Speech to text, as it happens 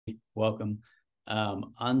Welcome.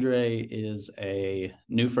 Andre is a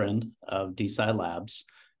new friend of DeSci Labs,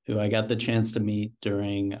 who I got the chance to meet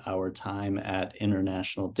during our time at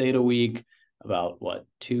International Data Week about what,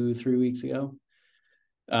 2, 3 weeks ago.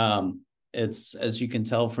 It's, as you can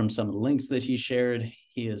tell from some of the links that he shared,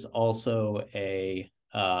 he is also an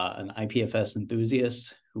IPFS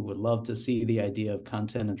enthusiast who would love to see the idea of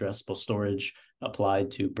content addressable storage applied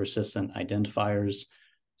to persistent identifiers.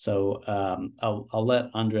 So I'll let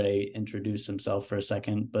Andre introduce himself for a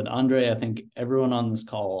second. But Andre, I think everyone on this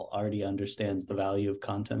call already understands the value of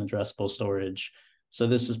content addressable storage. So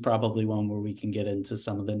this is probably one where we can get into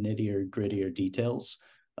some of the nittier, grittier details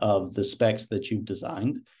of the specs that you've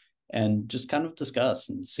designed and just kind of discuss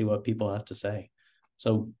and see what people have to say.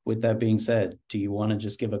 So with that being said, do you want to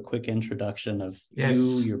just give a quick introduction of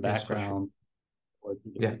you, your Yes, for sure. background?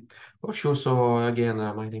 Yeah, for sure. So again,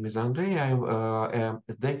 my name is Andre. I'm a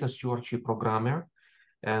data stewardship programmer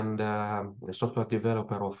and a software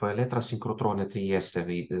developer of Elettra Synchrotron at Trieste,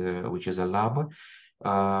 which is a lab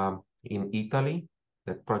in Italy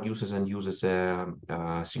that produces and uses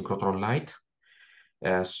synchrotron light.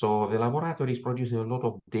 So the laboratory is producing a lot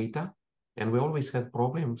of data, and we always have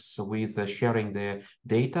problems with sharing the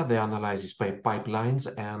data, the analysis by pipelines,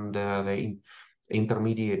 and the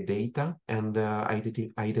intermediate data, and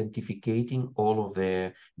identifying all of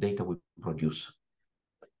the data we produce.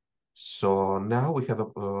 So now we have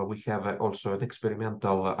also an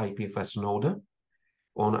experimental IPFS node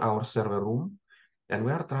on our server room, and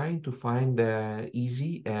we are trying to find the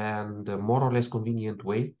easy and more or less convenient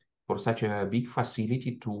way for such a big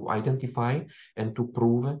facility to identify and to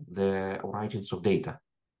prove the origins of data.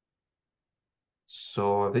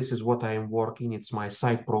 So this is what I am working. It's my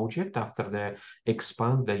side project after the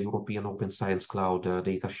European Open Science Cloud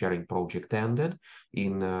data sharing project ended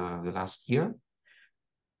in the last year.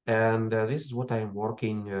 And this is what I am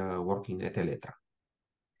working at Elettra.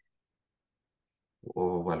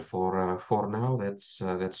 Oh, well, for now,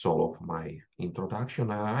 that's all of my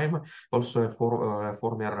introduction. I'm also a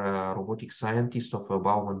former robotic scientist of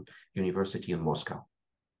Bauman University in Moscow.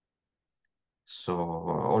 So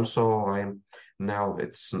also I'm now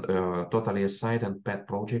it's totally a side and pet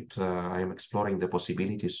project. I'm exploring the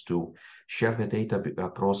possibilities to share the data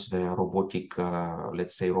across the robotic,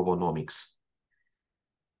 let's say, robonomics,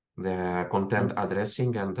 the content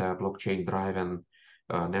addressing and blockchain-driven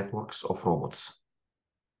networks of robots.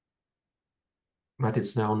 But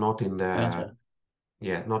it's now not in the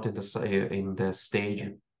Gotcha. not in the stage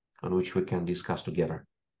on which we can discuss together.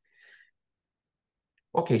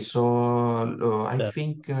 Okay, so I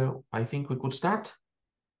think we could start.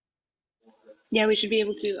 Yeah, we should be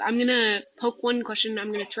able to. I'm gonna poke one question.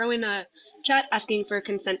 I'm gonna throw in a chat asking for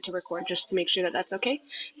consent to record just to make sure that that's okay.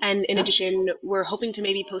 And in Yeah. addition, we're hoping to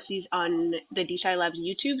maybe post these on the DeSci Labs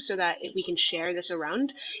YouTube so that we can share this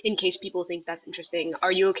around in case people think that's interesting.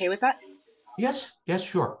 Are you okay with that? Yes. Yes.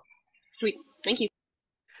 Sure. Sweet. Thank you.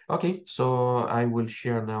 Okay. So I will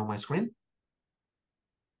share now my screen.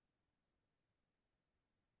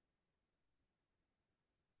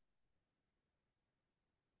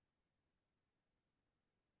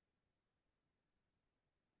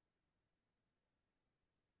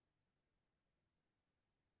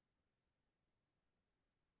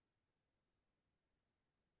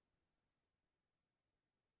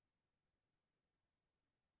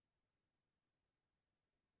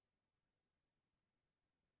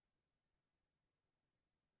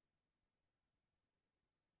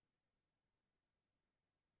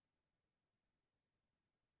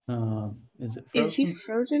 Is it Is he frozen?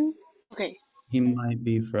 frozen? Okay. He might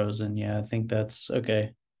be frozen. Yeah, I think that's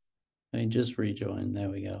okay. I mean, just rejoin. There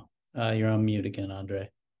we go. You're on mute again, Andre.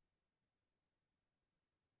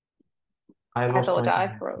 I I lost thought my I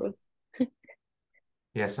connection. froze.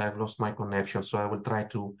 Yes, I've lost my connection. So I will try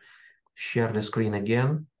to share the screen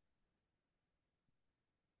again.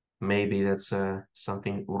 Maybe that's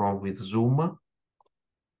something wrong with Zoom.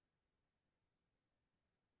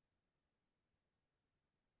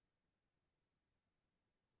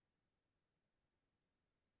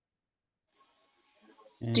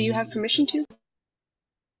 Do you have And permission to?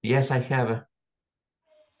 Yes, I have,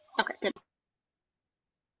 Okay, good.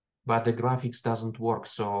 but the graphics doesn't work.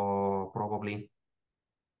 So probably.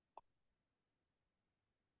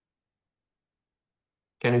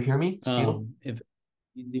 Can you hear me still? if it's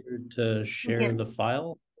easier to We share can. the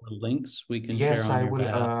file or links, we can share Yes, on I your will.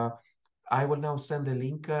 behalf. I will now send a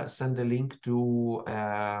link to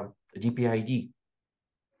dPID.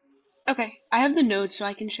 Okay, I have the node so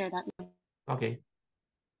I can share that. Okay.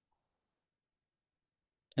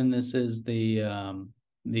 And this is the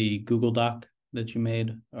Google Doc that you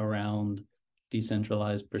made around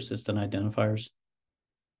decentralized persistent identifiers.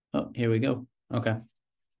 Oh, here we go. Okay.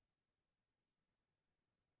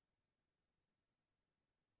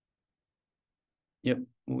 Yep,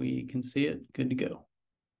 we can see it. Good to go.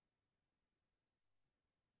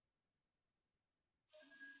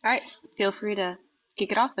 All right, feel free to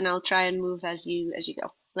kick it off, and I'll try and move as you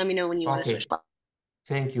go. Let me know when you want to switch.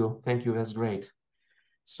 Thank you. That's great.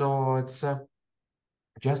 So it's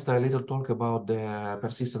just a little talk about the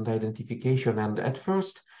persistent identification, and at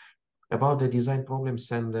first about the design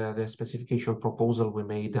problems and the specification proposal we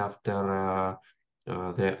made after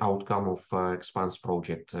the outcome of Expanse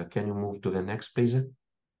project. Can you move to the next, please?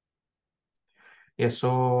 Yeah,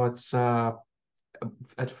 so it's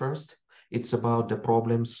at first, it's about the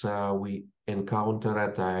problems we encounter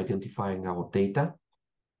at identifying our data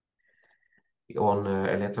on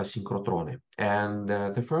Elettra Synchrotrone. And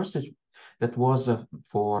the first is, that was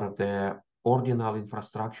for the ordinal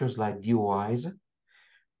infrastructures like DOIs,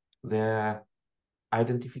 the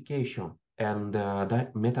identification and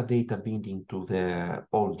the metadata binding to the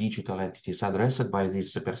all digital entities addressed by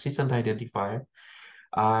this persistent identifier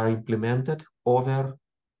are implemented over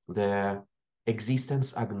the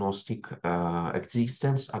existence agnostic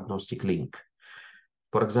link.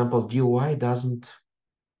 For example, DOI doesn't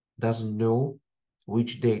know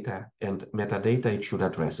which data and metadata it should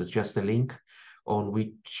address. It's just a link on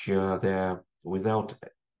which without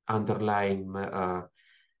underlying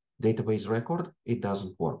database record, it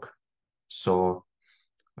doesn't work. So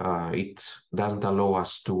it doesn't allow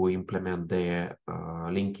us to implement the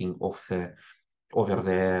linking of over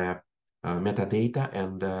the metadata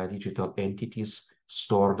and digital entities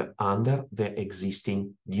stored under the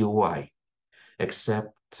existing DOI,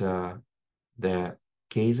 except the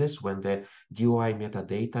cases when the DOI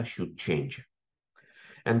metadata should change.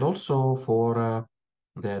 And also for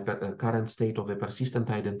the current state of the persistent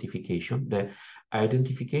identification, the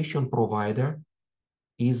identification provider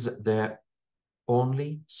is the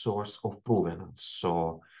only source of provenance.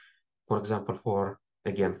 So, for example, for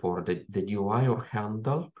the DOI or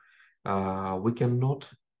handle, we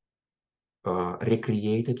cannot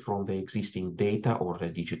recreate it from the existing data or the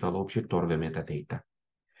digital object or the metadata.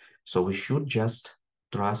 So we should just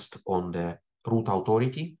trust on the root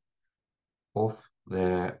authority of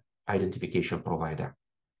the identification provider.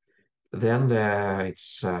 Then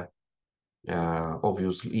it's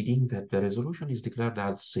obvious leading that the resolution is declared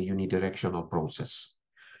as a unidirectional process.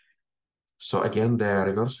 So again, the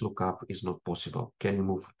reverse lookup is not possible. Can you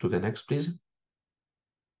move to the next, please?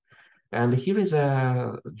 And here is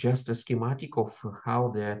just a schematic of how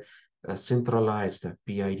the centralized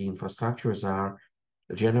PID infrastructures are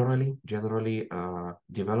generally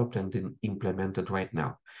developed and implemented right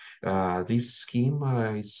now. This scheme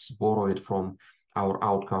is borrowed from our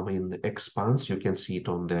outcome in Expanse. You can see it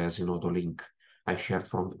on the Zenodo link I shared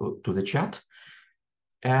to the chat.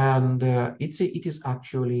 And it is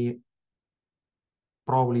actually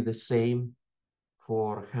probably the same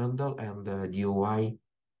for handle and DOI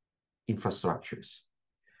infrastructures.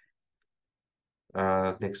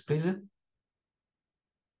 Next, please.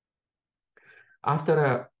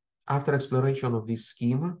 After exploration of this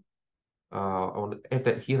scheme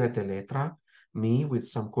here at Elettra, me with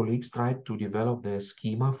some colleagues tried to develop the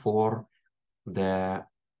schema for the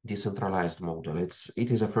decentralized model. It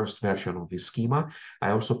is a first version of this schema.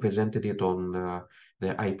 I also presented it on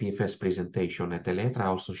the IPFS presentation at Elettra. I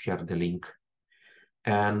also shared the link.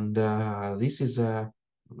 And this is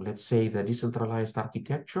let's say the decentralized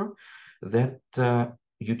architecture that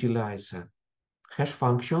utilize hash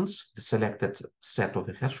functions, the selected set of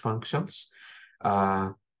the hash functions.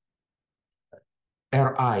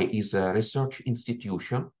 RI is a research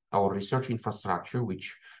institution or research infrastructure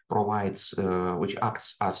which provides, which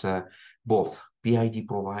acts as both PID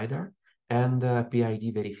provider and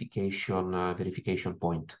PID verification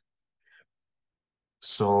point.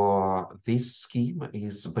 So this scheme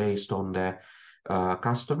is based on the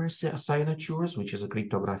customer signatures, which is a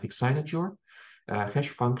cryptographic signature, hash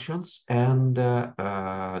functions, and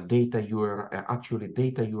data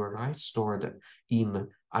URIs stored in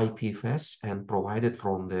IPFS and provided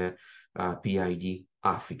from the PID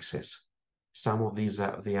affixes. Some of these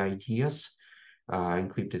the ideas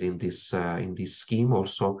encrypted in this scheme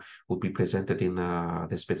also will be presented in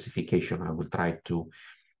the specification. I will try to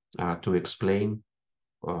explain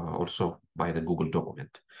also by the Google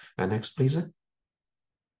document. Next, please.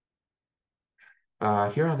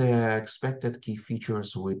 Here are the expected key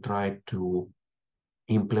features we tried to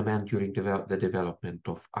implement during the development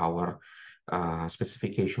of our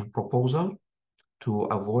specification proposal to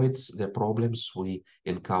avoid the problems we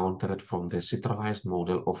encountered from the centralized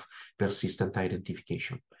model of persistent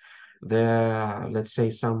identification. Let's say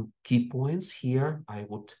some key points here I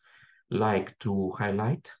would like to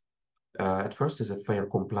highlight. At first is a fair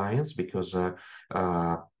compliance, because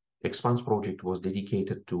Expanse project was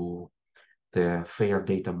dedicated to the fair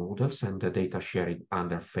data models and the data sharing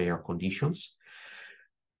under fair conditions.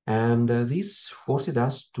 And this forced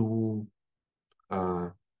us to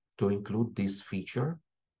include this feature,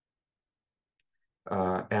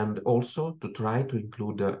 and also to try to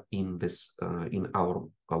include in our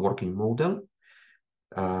working model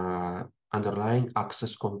underlying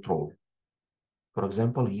access control. For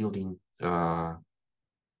example, yielding the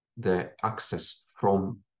access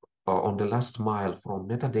from on the last mile from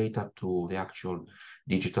metadata to the actual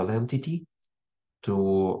digital entity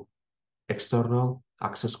to external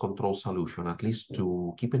access control solution, at least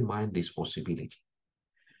to keep in mind this possibility.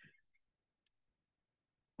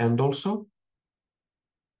 And also,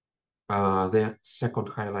 the second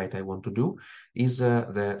highlight I want to do is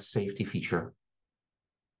the safety feature.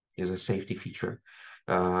 Because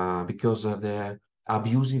the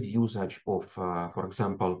abusive usage of, for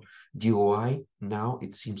example, DOI, now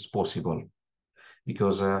it seems possible,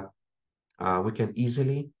 because we can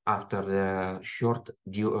easily, after the short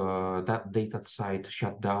that data site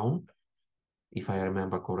shut down, if I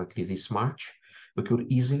remember correctly, this March, we could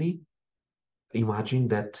easily imagine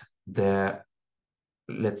that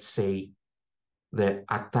let's say, the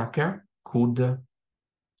attacker could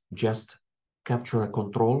just capture a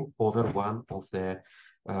control over one of the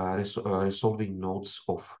resolving nodes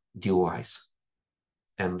of DOIs,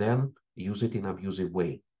 and then use it in an abusive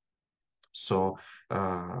way. So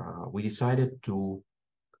we decided to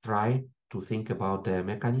try to think about the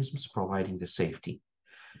mechanisms providing the safety.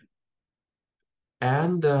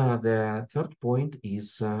 And the third point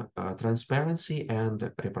is transparency and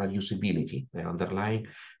reproducibility, the underlying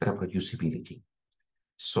reproducibility.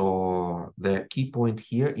 So the key point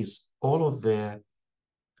here is all of the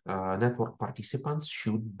network participants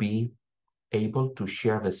should be able to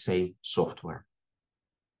share the same software.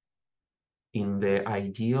 In the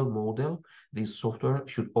ideal model, this software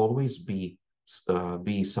should always be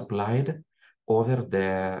supplied over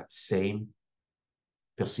the same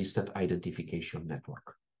persistent identification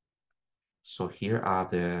network. So here are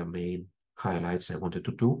the main highlights I wanted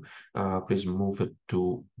to do. Please move it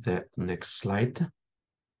to the next slide.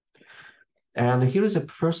 And here is a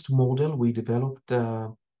first model we developed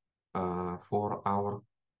for our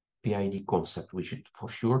PID concept, which for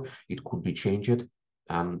sure it could be changed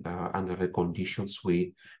and under the conditions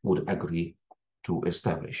we would agree to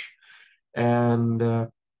establish. And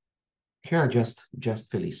here are just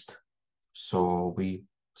the list. So we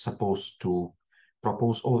supposed to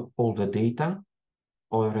propose all the data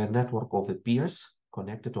over a network of the peers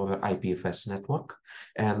connected over IPFS network.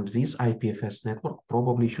 And this IPFS network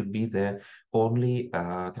probably should be the only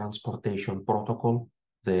transportation protocol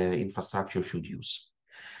the infrastructure should use.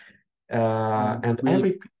 And really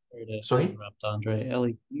every... Sorry? Interrupt, Andre.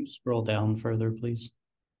 Ellie, can you scroll down further, please?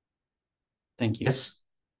 Thank you. Yes.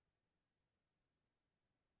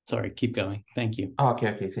 Sorry, keep going. Thank you.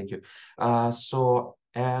 Okay, thank you.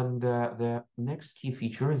 The next key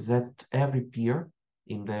feature is that every peer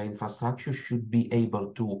in the infrastructure should be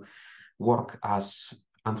able to work as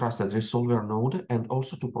untrusted resolver node, and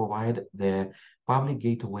also to provide the public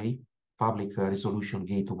gateway, public resolution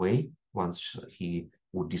gateway, once he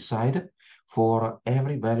would decide, for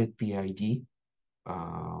every valid PID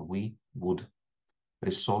we would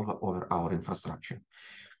resolve over our infrastructure.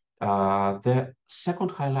 The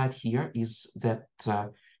second highlight here is that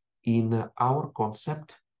in our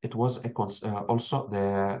concept, it was also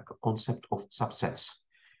the concept of subsets.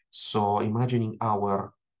 So imagining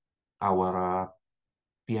our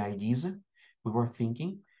PIDs, we were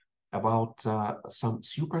thinking about some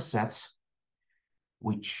supersets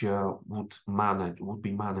which would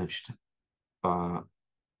be managed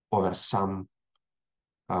over some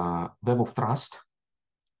web of trust,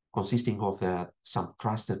 consisting of some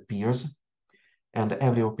trusted peers, and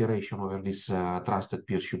every operation over this trusted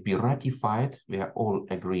peers should be ratified via all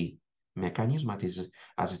agree mechanism,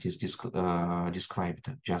 as it is described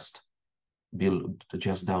just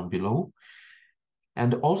down below.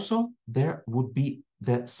 And also there would be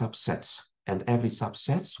the subsets, and every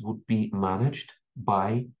subsets would be managed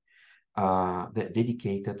by the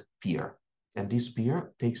dedicated peer. And this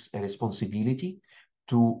peer takes a responsibility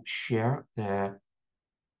to share the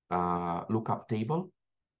lookup table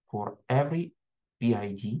for every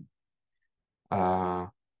PID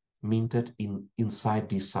minted inside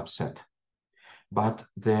this subset, but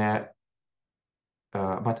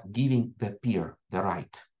giving the peer the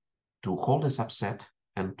right to hold a subset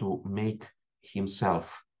and to make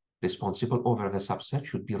himself responsible over the subset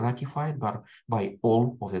should be ratified by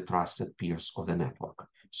all of the trusted peers of the network.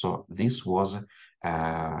 So this was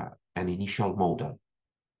an initial model.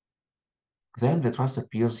 Then the trusted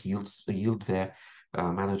peers yield the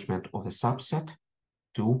management of the subset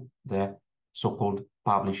to the so-called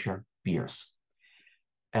publisher peers.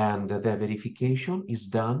 And the verification is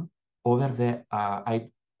done over the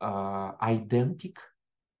identic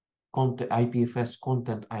IPFS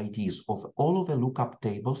content IDs of all of the lookup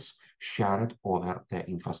tables shared over the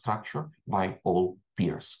infrastructure by all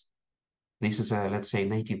peers. This is a, let's say,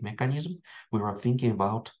 native mechanism. We were thinking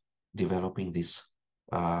about developing this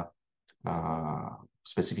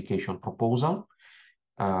specification proposal.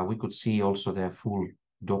 We could see also the full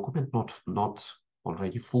document, not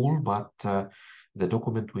already full, but the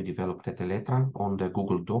document we developed at Elettra on the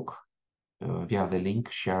Google Doc via the link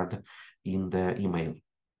shared in the email.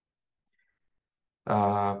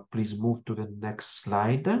 Please move to the next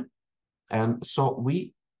slide. And so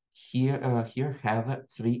we here have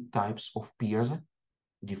three types of peers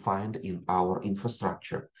defined in our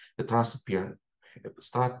infrastructure. The trusted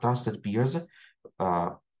peers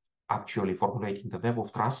actually formulating the web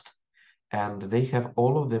of trust, and they have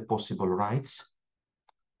all of the possible rights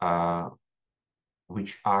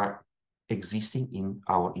which are existing in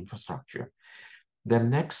our infrastructure. The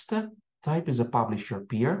next type is a publisher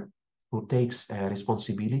peer who takes a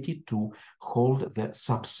responsibility to hold the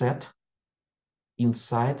subset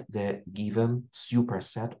inside the given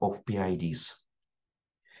superset of PIDs.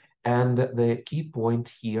 And the key point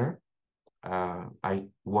here, I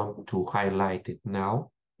want to highlight it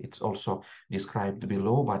now. It's also described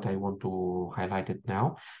below, but I want to highlight it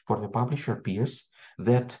now for the publisher peers,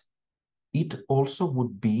 that it also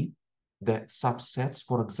would be the subsets,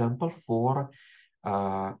 for example, for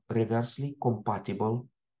reversely compatible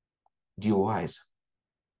DOIs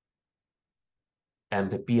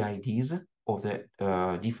and the PIDs of the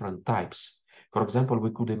different types. For example,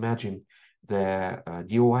 we could imagine the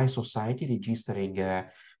DOI society registering a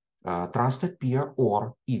trusted peer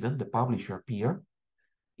or even the publisher peer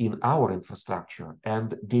in our infrastructure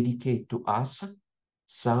and dedicate to us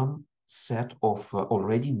some set of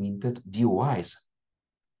already minted DOIs.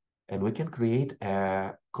 And we can create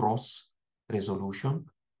a cross-resolution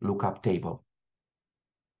lookup table.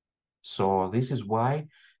 So this is why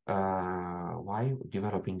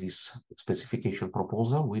developing this specification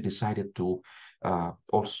proposal, we decided to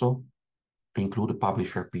also include a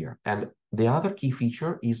publisher peer. And the other key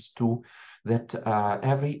feature is that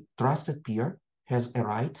every trusted peer has a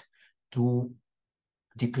right to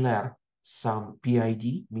declare some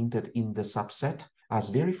PID minted in the subset as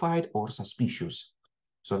verified or suspicious.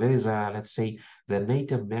 So there is a, let's say, the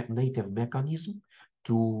native mechanism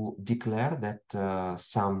to declare that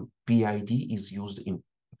some PID is used in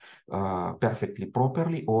perfectly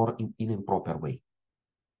properly or in improper way.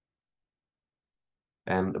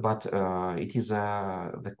 But it is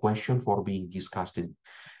the question for being discussed in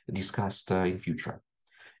future.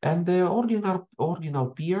 And the ordinal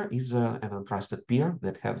peer is an untrusted peer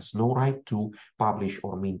that has no right to publish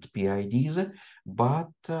or mint PIDs, but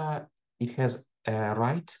it has a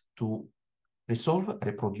right to resolve,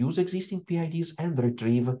 reproduce existing PIDs and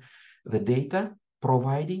retrieve the data,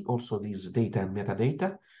 providing also these data and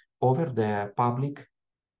metadata over the public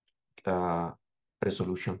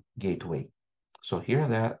resolution gateway. So here are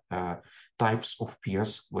the types of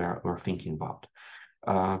peers we're thinking about.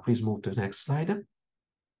 Please move to the next slide.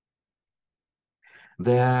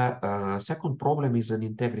 The second problem is an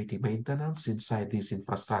integrity maintenance inside this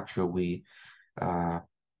infrastructure we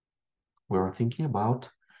were thinking about.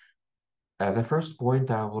 The first point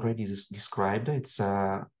I already described, it's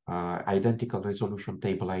identical resolution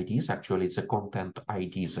table IDs. Actually, it's a content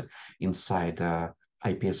IDs inside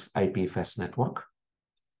IPFS network.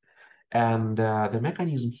 And the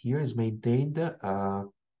mechanism here is maintained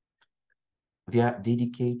via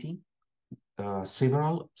dedicating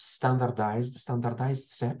several standardized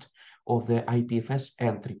set of the IPFS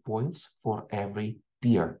entry points for every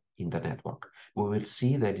peer in the network. We will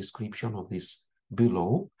see the description of this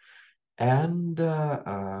below, and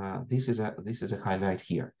this is a highlight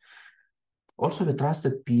here. Also, the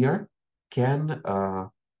trusted peer can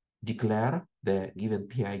declare the given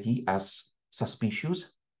PID as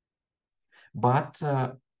suspicious, but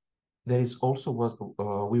there is also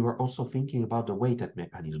we were also thinking about the weighted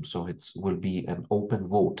mechanism, so it will be an open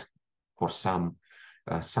vote for some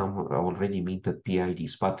already minted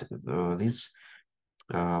PIDs. But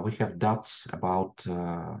we have doubts about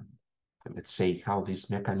let's say how this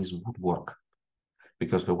mechanism would work,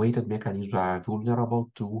 because the weighted mechanisms are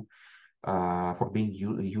vulnerable to for being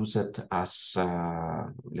used as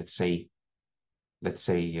let's say let's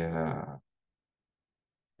say,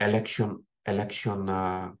 election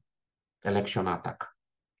attack.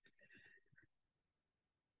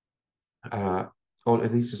 All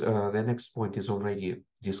this is the next point is already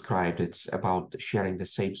described. It's about sharing the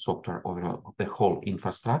same software over the whole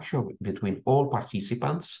infrastructure between all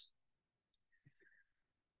participants.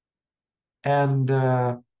 And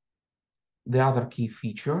the other key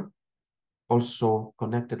feature, also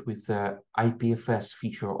connected with the IPFS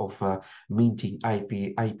feature of minting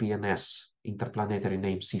IPNS, interplanetary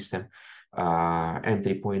name system,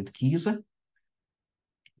 entry point keys,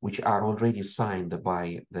 which are already signed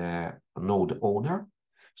by the node owner.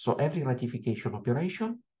 So every ratification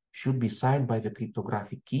operation should be signed by the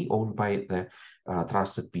cryptographic key owned by the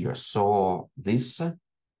trusted peers. So this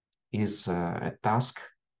is a task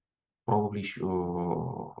probably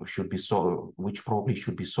should be solved, which probably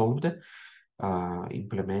should be solved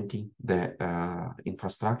implementing the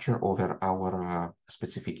infrastructure over our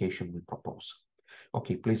specification we propose.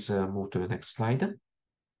 Okay, please move to the next slide.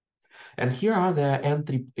 And here are the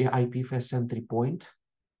IPFS entry point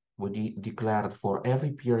we declared for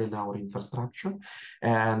every peer in our infrastructure.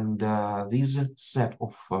 And this set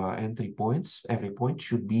of entry points, every point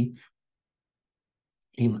should be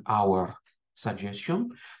in our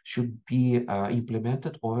suggestion, should be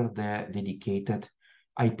implemented over the dedicated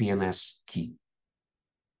IPNS key.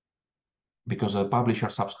 Because the publisher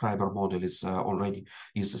subscriber model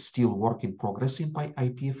is still work in progress in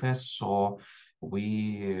IPFS, so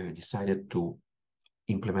we decided to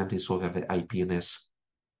implement this over the IPNS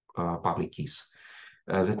public keys.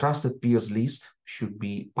 The trusted peers list should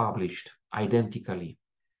be published identically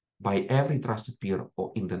by every trusted peer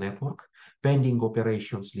in the network. Pending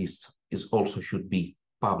operations list should be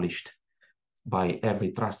published by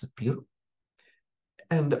every trusted peer.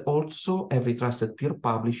 And also every trusted peer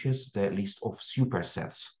publishes the list of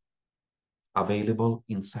supersets available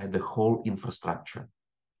inside the whole infrastructure.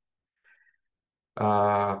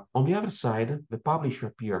 On the other side, the publisher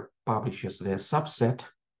peer publishes the subset.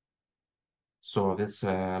 So that's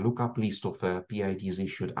a lookup list of PIDs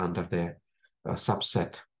issued under the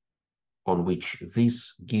subset on which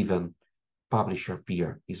this given publisher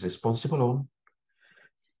peer is responsible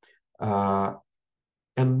on.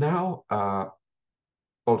 And now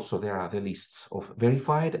also there are the lists of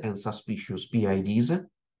verified and suspicious PIDs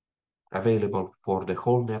available for the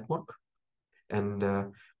whole network.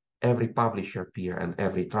 And every publisher peer and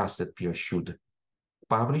every trusted peer should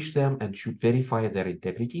publish them and should verify their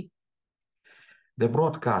integrity. The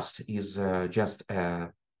broadcast is just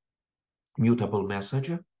a mutable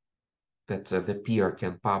message that the peer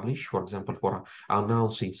can publish, for example, for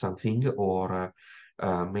announcing something or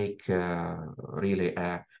make really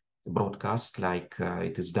a broadcast like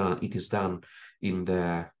it is done in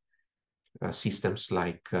the systems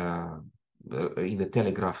like in the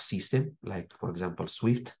telegraph system, like for example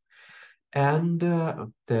Swift. And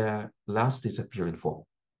the last is a peer info.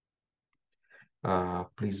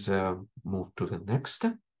 Please move to the next.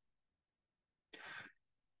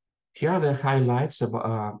 Here are the highlights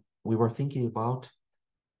about we were thinking about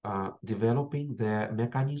developing the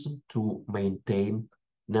mechanism to maintain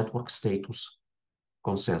network status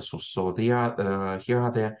consensus. So here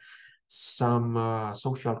are some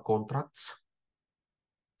social contracts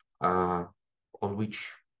on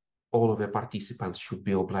which all of the participants should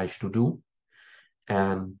be obliged to do.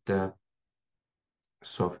 And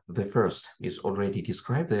so the first is already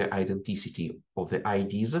described, the identity of the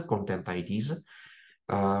IDs, content IDs.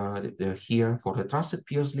 Here for the trusted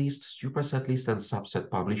peers list, superset list, and subset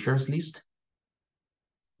publishers list,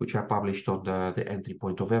 which are published on the entry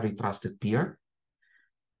point of every trusted peer.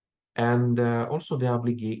 And also the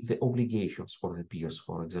obligations for the peers.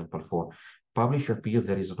 For example, for publisher peer,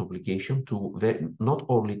 there is an obligation to not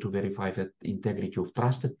only to verify the integrity of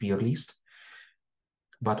trusted peer list,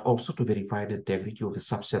 but also to verify the integrity of the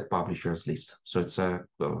subset publishers list. So it's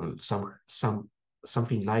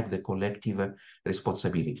something like the collective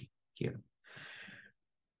responsibility here.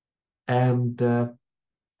 And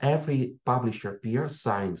every publisher peer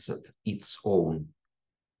signs its own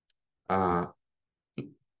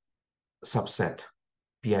subset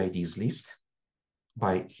PIDs list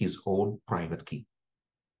by his own private key.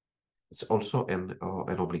 It's also an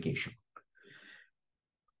obligation.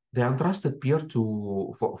 The untrusted peer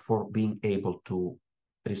for being able to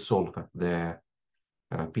resolve the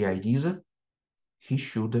PIDs, he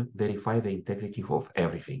should verify the integrity of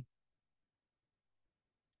everything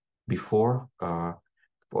before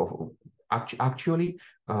actually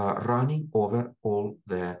running over all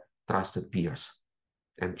the trusted peers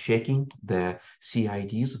and checking the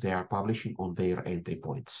CIDs they are publishing on their entry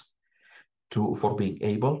points for being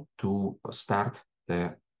able to start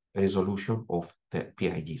the resolution of the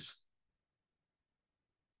PIDs.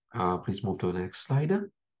 Please move to the next slide.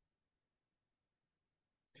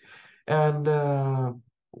 And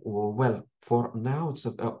well, for now, it's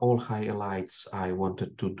all highlights I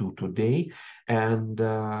wanted to do today. And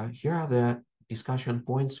here are the discussion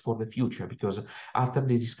points for the future, because after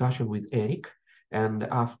the discussion with Eric and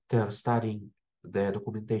after studying the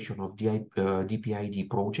documentation of the dPID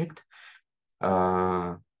project,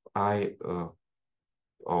 I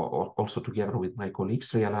also together with my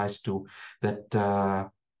colleagues realized too that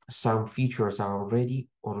some features are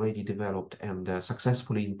already developed and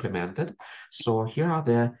successfully implemented. So here are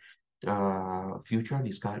the future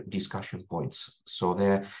discussion points. So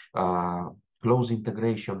the close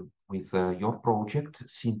integration with your project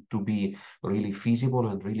seemed to be really feasible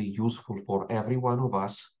and really useful for every one of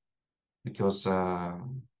us, because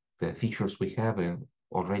the features we have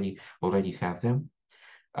already have them.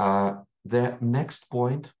 The next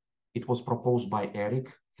point, it was proposed by Eric.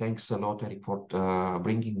 Thanks a lot, Eric, for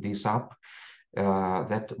bringing this up,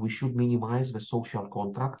 that we should minimize the social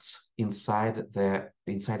contracts inside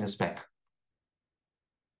the spec.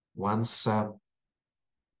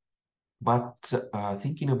 But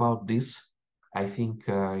thinking about this, I think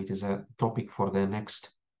it is a topic for the next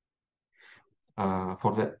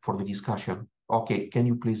for the discussion. Okay, can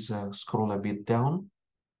you please scroll a bit down?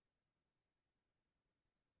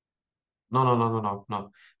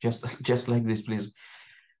 No. Just like this, please.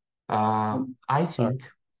 I think,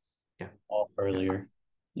 yeah. Off earlier.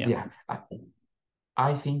 Yeah.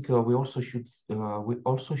 I think we also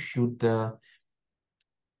should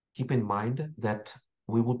keep in mind that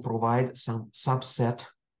we would provide some subset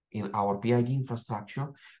in our PID infrastructure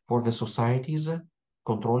for the societies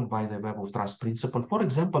controlled by the Web of Trust principle. For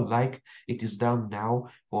example, like it is done now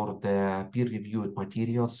for the peer-reviewed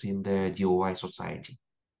materials in the DOI society,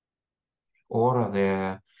 or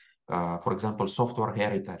the, for example, Software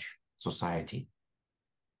Heritage Society,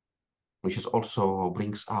 which is also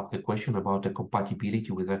brings up the question about the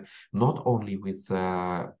compatibility with not only with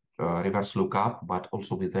reverse lookup, but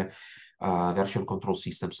also with the version control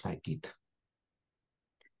systems like Git.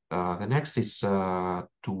 The next is to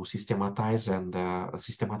systematize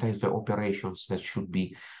the operations that should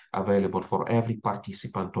be available for every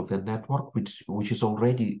participant of the network, which is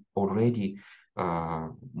already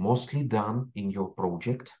mostly done in your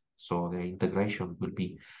project. So the integration will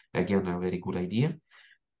be again a very good idea.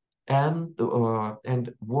 And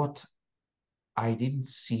what I didn't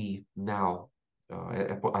see now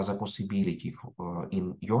as a possibility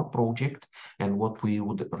in your project, and what we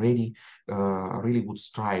would really would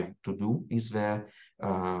strive to do, is the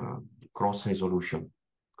cross resolution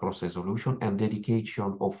and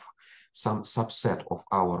dedication of some subset of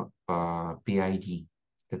our PID,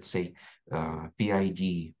 let's say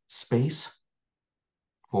PID space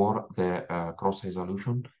for the cross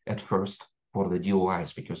resolution at first for the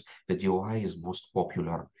DOIs, because the DOI is most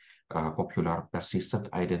popular persistent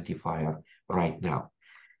identifier right now.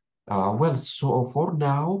 Well, so for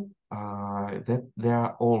now, that they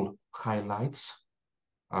are all highlights.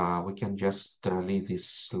 We can just leave this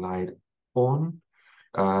slide on.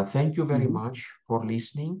 Thank you very much for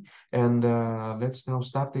listening, and let's now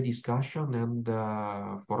start the discussion. And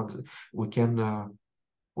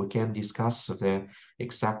we can discuss the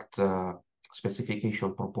exact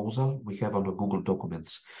specification proposal we have on the Google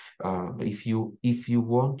Documents. If you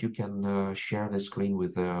want, you can share the screen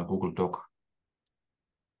with Google Doc.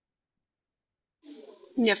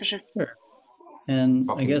 Yeah, for sure. Sure. And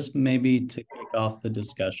Okay. I guess maybe to kick off the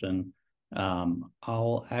discussion,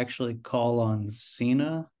 I'll actually call on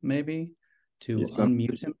Sina maybe to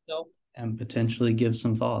unmute himself and potentially give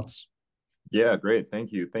some thoughts. Yeah, great.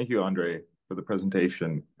 Thank you. Thank you, Andre, for the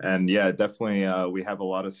presentation. And yeah, definitely we have a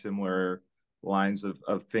lot of similar lines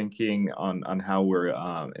of thinking on how we're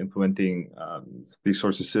implementing these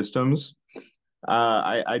sorts of systems.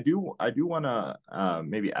 I do want to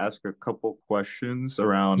maybe ask a couple questions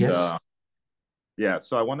around. Yes. Yeah,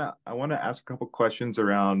 so I want to ask a couple questions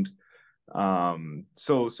around.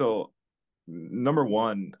 So number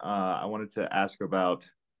one, I wanted to ask about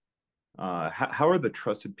how are the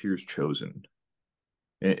trusted peers chosen?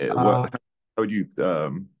 How would you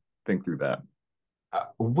think through that?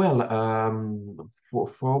 Well,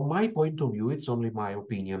 from my point of view, it's only my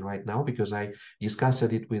opinion right now, because I discussed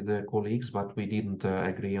it with the colleagues, but we didn't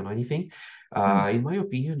agree on anything. In my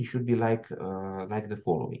opinion, it should be like the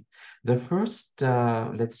following. The first,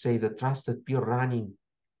 let's say, the trusted peer running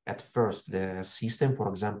at first the system, for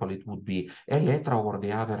example, it would be Elettra or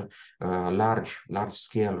the other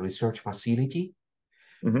large-scale research facility.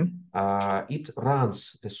 It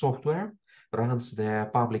runs the software, runs the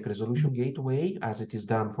public resolution gateway, as it is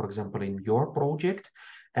done, for example, in your project,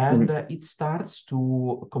 and it starts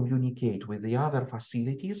to communicate with the other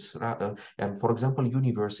facilities, and for example,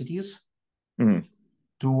 universities,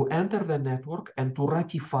 to enter the network and to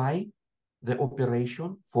ratify the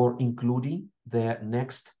operation for including the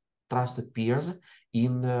next trusted peers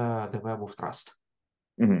in the web of trust.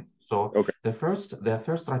 So the first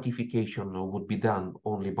ratification would be done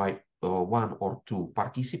only by one or two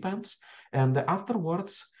participants, and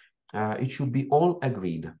afterwards it should be all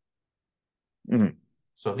agreed.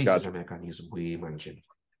 So this is a mechanism we mentioned.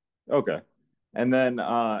 Okay. And then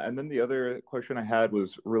the other question I had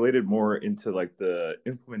was related more into like the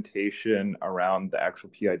implementation around the actual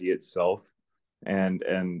PID itself. And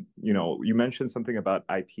you know, you mentioned something about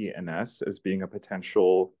IPNS as being a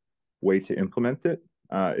potential way to implement it.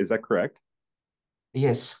 Is that correct?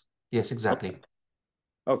 Yes, yes, exactly.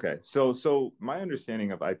 Okay. So my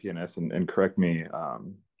understanding of IPNS, and correct me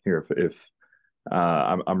here if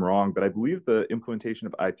I'm wrong, but I believe the implementation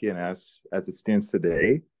of IPNS as it stands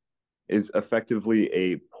today is effectively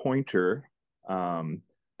a pointer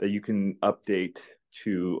that you can update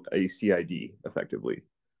to a CID effectively.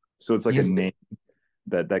 So it's like a name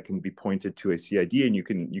that can be pointed to a CID, and you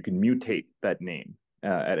can mutate that name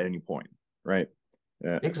at any point, right?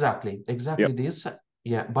 Exactly this.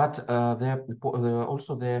 Yeah, but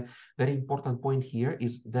also the very important point here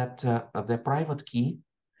is that the private key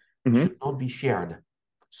should not be shared.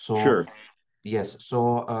 So yes,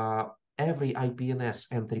 so every IPNS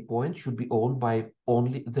entry point should be owned by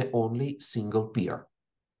only single peer.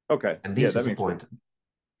 Okay. And this is the point.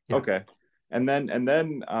 Yeah. Okay. And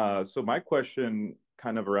then so my question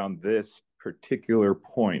kind of around this particular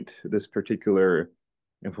point, this particular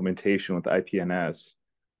implementation with IPNS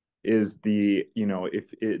is the, you know,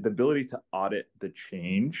 the ability to audit the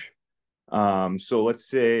change. So let's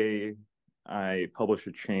say I publish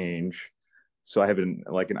a change. So I have an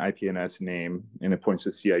IPNS name and it points to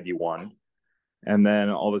CID1. And then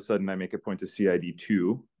all of a sudden I make it point to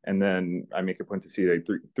CID2. And then I make it point to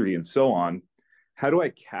CID3 and so on. How do I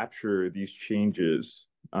capture these changes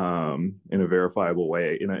in a verifiable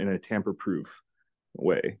way, in a tamper-proof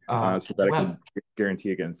way, so that I can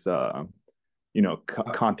guarantee against, you know,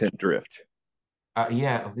 content drift?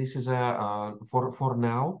 Yeah, this is for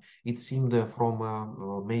now. It seemed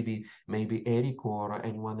from maybe Eric or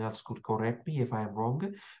anyone else could correct me if I'm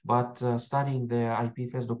wrong. But studying the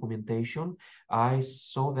IPFS documentation, I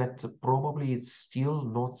saw that probably it's still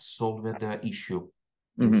not solved the issue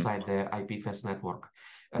inside the IPFS network.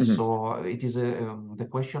 So it is the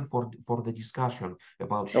question for the discussion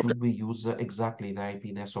about should we use exactly the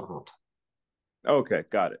IPNS or not. Okay,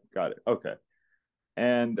 got it. Okay.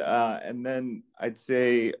 And then I'd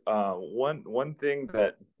say one thing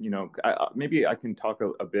that, you know, maybe I can talk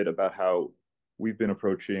a bit about how we've been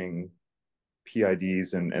approaching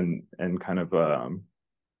PIDs and kind of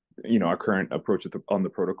you know, our current approach on the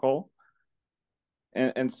protocol.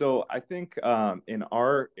 And so I think in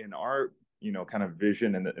our you know, kind of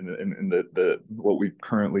vision and the what we've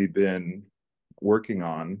currently been working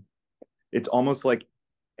on, it's almost like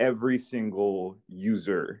every single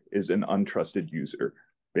user is an untrusted user,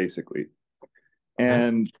 basically.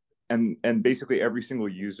 And basically every single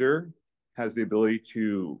user has the ability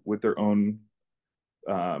to, with their own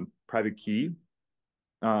private key,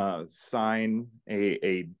 sign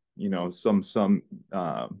a you know, some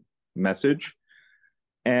message,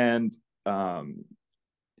 and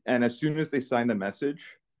as soon as they sign the message,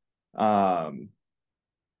 and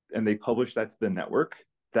they publish that to the network,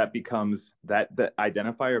 that becomes the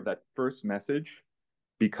identifier of that first message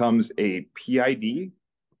becomes a PID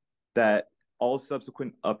that all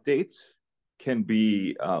subsequent updates can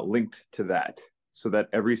be linked to that, so that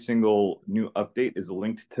every single new update is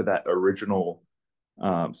linked to that original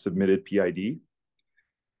submitted PID.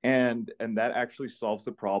 And that actually solves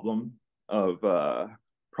the problem of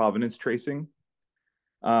provenance tracing.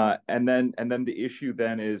 And then the issue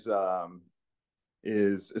then is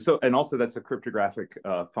so, and also that's a cryptographic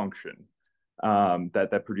function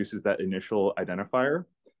that produces that initial identifier.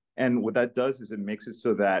 And what that does is it makes it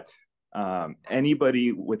so that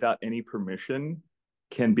anybody without any permission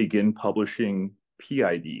can begin publishing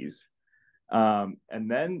PIDs. And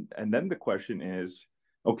then the question is,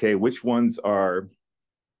 okay, which ones are,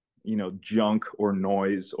 you know, junk or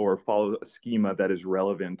noise or follow a schema that is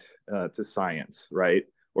relevant to science, right,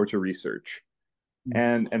 or to research?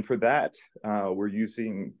 And for that, we're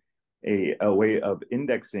using a way of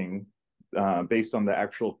indexing based on the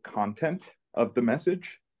actual content of the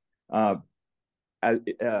message, so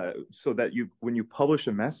that when you publish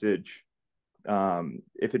a message,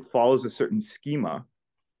 if it follows a certain schema,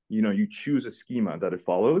 you choose a schema that it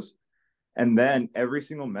follows. And then every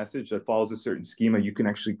single message that follows a certain schema, you can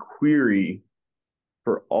actually query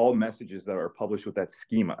for all messages that are published with that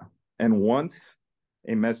schema. And once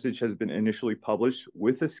a message has been initially published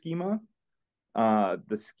with a schema,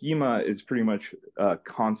 the schema is pretty much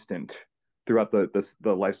constant throughout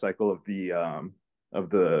the life cycle of the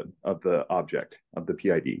object of the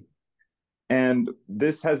PID. And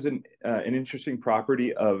this has an interesting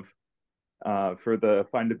property of for the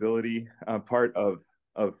findability part of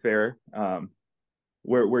FAIR,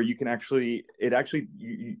 where you can actually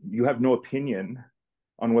you have no opinion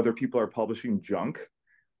on whether people are publishing junk,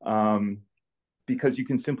 because you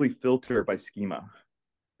can simply filter by schema,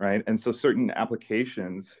 right? And so certain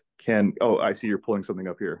applications can, oh, I see you're pulling something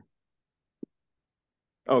up here.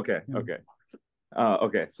 Okay, okay.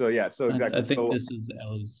 Okay, so yeah, so exactly. I think this is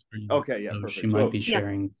Ellie's screen. Okay, yeah, so perfect. she might be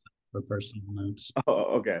sharing her personal notes.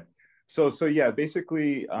 Oh, okay. So yeah,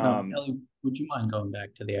 basically, Ellie, would you mind going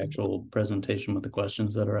back to the actual presentation with the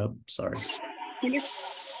questions that are up? Sorry.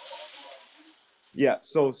 Yeah,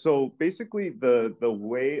 so basically the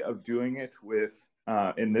way of doing it with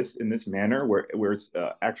in this manner where it's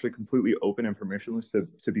actually completely open and permissionless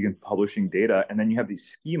to begin publishing data, and then you have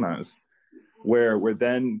these schemas where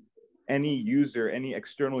then any user, any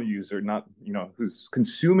external user, not who's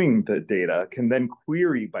consuming the data, can then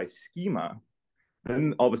query by schema.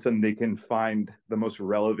 Then all of a sudden they can find the most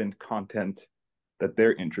relevant content that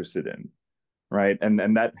they're interested in, right? And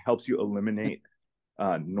that helps you eliminate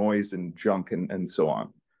noise and junk and so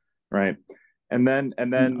on, right? And then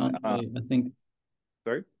I think.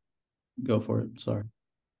 Sorry. Go for it. Sorry,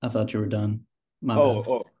 I thought you were done. My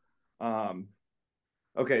bad.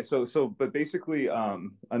 Okay. So but basically,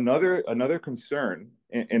 another concern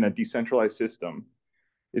in a decentralized system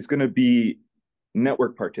is going to be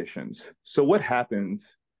network partitions. So what happens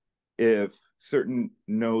if certain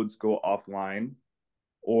nodes go offline,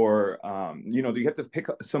 or you have to pick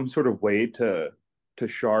some sort of way to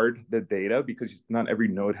shard the data, because not every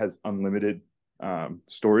node has unlimited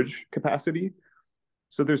storage capacity.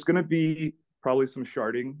 So there's going to be probably some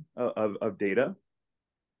sharding of data,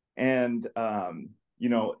 and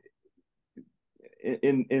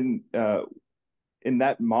in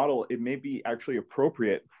that model, it may be actually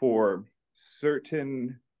appropriate for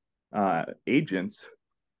certain agents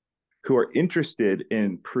who are interested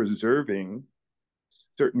in preserving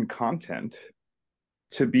certain content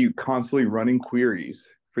to be constantly running queries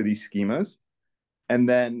for these schemas, and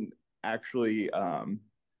then actually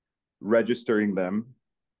registering them.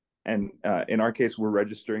 And in our case, we're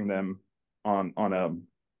registering them on a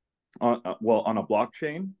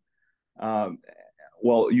blockchain,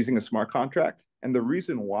 using a smart contract. And the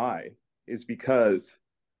reason why is because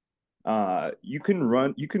you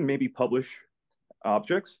can maybe publish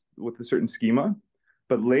objects with a certain schema,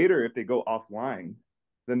 but later if they go offline,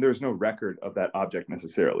 then there's no record of that object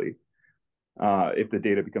necessarily, if the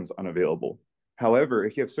data becomes unavailable. However,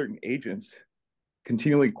 if you have certain agents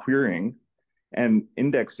continually querying and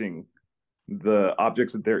indexing the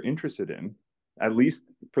objects that they're interested in, at least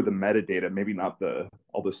for the metadata, maybe not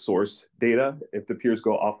all the source data if the peers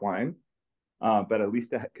go offline, but at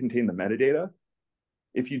least to contain the metadata.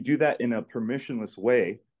 If you do that in a permissionless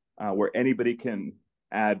way, where anybody can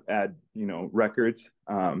add records,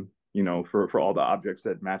 for all the objects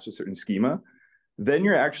that match a certain schema, then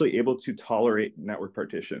you're actually able to tolerate network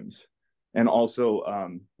partitions. And also,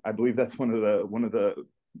 I believe that's one of the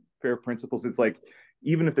FAIR principles. It's like,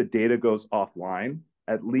 even if the data goes offline,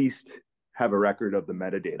 at least have a record of the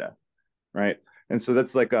metadata, right? And so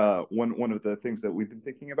that's like one of the things that we've been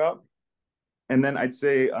thinking about. And then I'd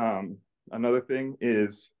say another thing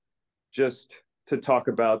is just to talk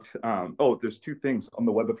about, there's two things on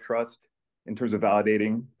the Web of Trust in terms of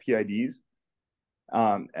validating PIDs,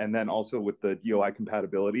 and then also with the DOI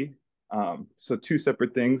compatibility. So two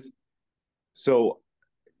separate things. So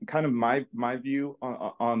kind of my view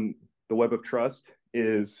on the Web of Trust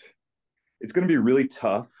is it's going to be really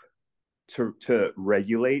tough to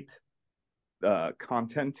regulate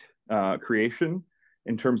content creation,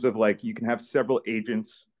 in terms of, like, you can have several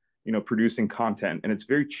agents producing content, and it's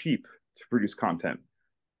very cheap to produce content.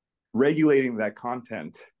 Regulating that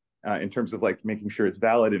content in terms of, like, making sure it's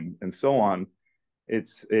valid and so on,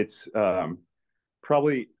 it's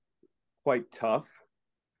probably quite tough,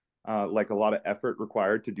 like a lot of effort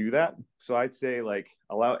required to do that. So I'd say, like,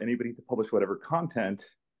 allow anybody to publish whatever content,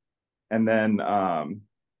 and then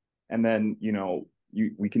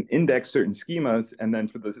we can index certain schemas, and then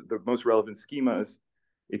for the most relevant schemas,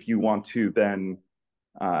 if you want to then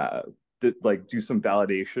do some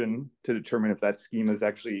validation to determine if that schema is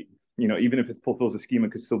actually, even if it fulfills a schema,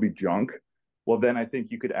 could still be junk, well, then I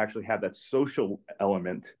think you could actually have that social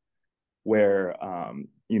element where,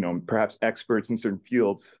 perhaps experts in certain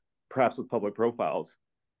fields, perhaps with public profiles,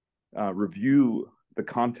 review the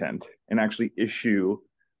content and actually issue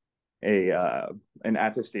an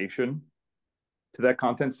attestation to that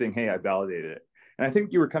content saying, hey, I validated it. And I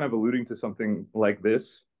think you were kind of alluding to something like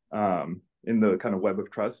this in the kind of web of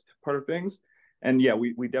trust part of things. And yeah,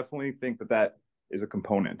 we definitely think that is a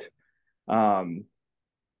component. And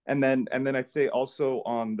then I'd say also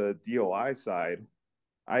on the DOI side,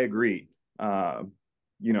 I agree.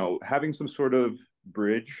 Having some sort of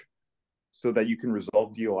bridge so that you can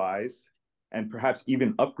resolve DOIs and perhaps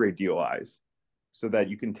even upgrade DOIs so that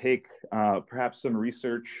you can take perhaps some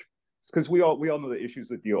research, because we all know the issues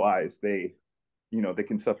with DOIs. They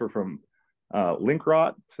can suffer from link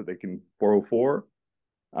rot, so they can 404.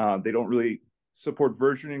 They don't really support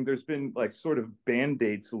versioning. There's been like sort of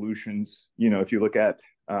band-aid solutions, if you look at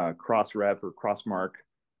Crossref or Crossmark,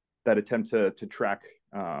 that attempt to track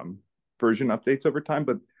version updates over time,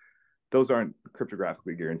 but those aren't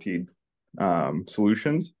cryptographically guaranteed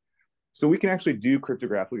solutions. So we can actually do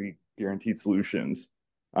cryptographically guaranteed solutions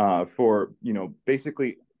for,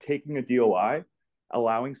 basically taking a DOI,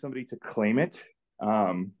 allowing somebody to claim it,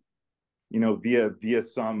 via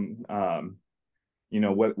some,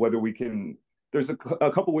 whether we can, there's a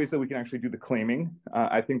couple ways that we can actually do the claiming.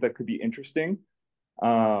 I think that could be interesting.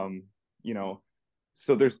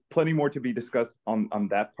 So there's plenty more to be discussed on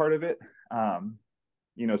that part of it,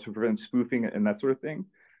 to prevent spoofing and that sort of thing.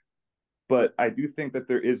 But I do think that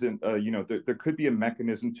there isn't, there could be a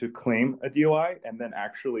mechanism to claim a DOI and then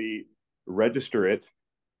actually register it,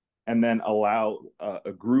 and then allow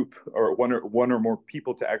a group or one or more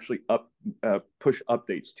people to actually push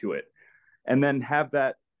updates to it, and then have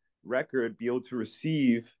that record be able to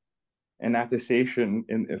receive an attestation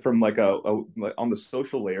from like on the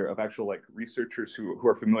social layer of actual like researchers who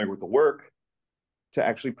are familiar with the work, to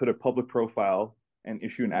actually put a public profile and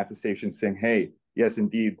issue an attestation saying, hey, yes,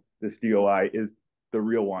 indeed, this DOI is the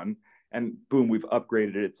real one. And boom, we've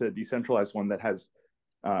upgraded it to a decentralized one that has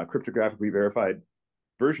cryptographically verified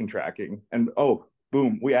version tracking. And oh,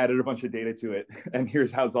 boom, we added a bunch of data to it. And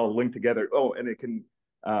here's how it's all linked together. Oh, and it can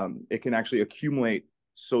actually accumulate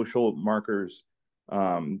social markers,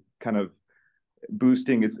 kind of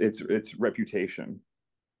boosting its reputation.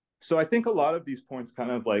 So I think a lot of these points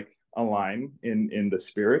kind of like align in the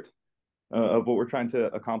spirit of what we're trying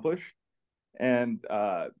to accomplish. And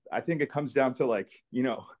I think it comes down to like,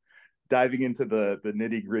 diving into the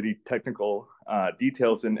nitty gritty technical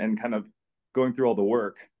details and kind of going through all the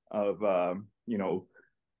work of,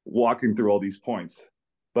 walking through all these points.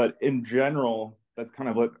 But in general, that's kind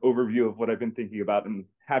of like overview of what I've been thinking about, and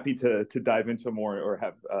happy to dive into more or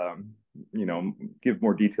have, give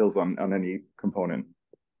more details on any component.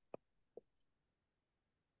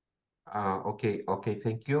 Okay,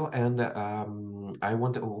 thank you. And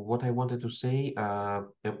what I wanted to say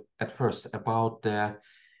at first about the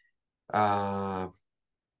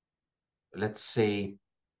let's say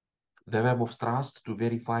the web of trust to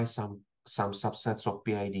verify some subsets of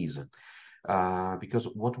PIDs, because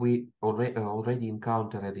what we already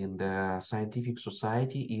encountered in the scientific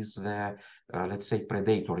society is the let's say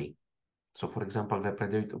predatory. So, for example, the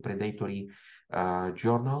predatory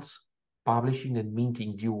journals publishing and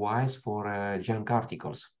minting DOIs for junk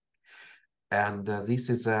articles. And this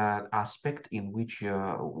is an aspect in which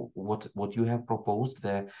what you have proposed,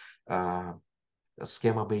 the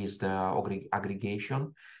schema-based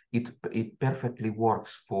aggregation, it perfectly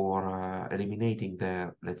works for eliminating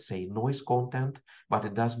the, let's say, noise content, but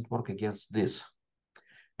it doesn't work against this.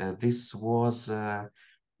 This was the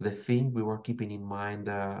thing we were keeping in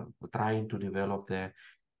mind, trying to develop the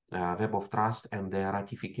web of trust and the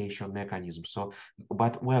ratification mechanism. So,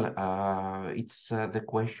 but well, it's the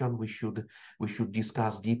question we should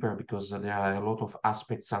discuss deeper, because there are a lot of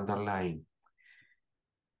aspects underlying.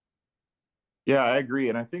 Yeah, I agree.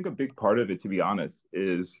 And I think a big part of it, to be honest,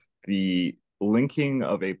 is the linking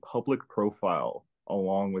of a public profile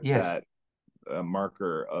along with Yes. that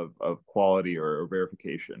marker of quality or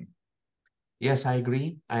verification. Yes, I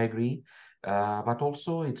agree. But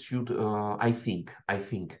also it should, I think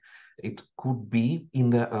it could be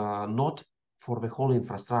in the, not for the whole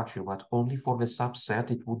infrastructure, but only for the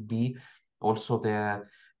subset. It would be also the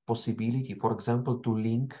possibility, for example, to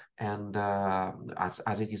link, and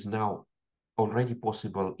as it is now already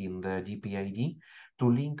possible in the dPID,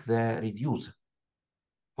 to link the reviews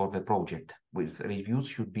for the project. With reviews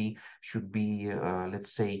should be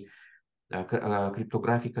let's say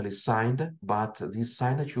cryptographically signed, but this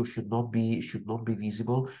signature should not be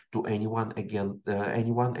visible to anyone,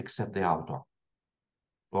 anyone except the author.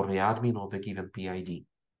 or the admin of a given PID.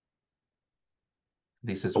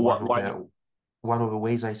 This is Why, one of the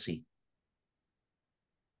ways I see.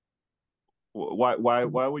 why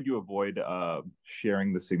would you avoid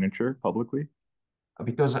sharing the signature publicly?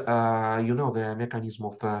 Because you know the mechanism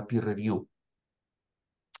of peer review.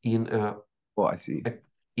 Well, I see.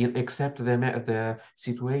 Except the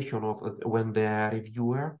situation of when the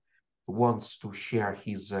reviewer wants to share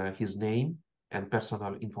his name and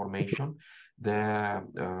personal information,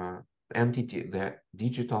 the entity, the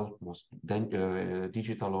digital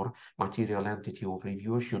digital or material entity of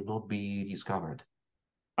reviewer should not be discovered.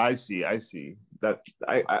 I see. That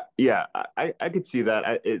I could see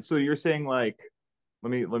that. So you're saying like,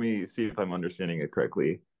 let me see if I'm understanding it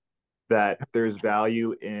correctly, that there's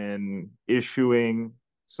value in issuing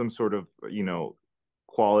some sort of,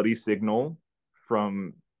 quality signal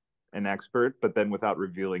from an expert, but then without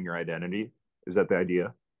revealing your identity. Is that the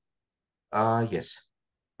idea? Yes.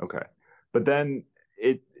 Okay. But then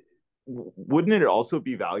it wouldn't it also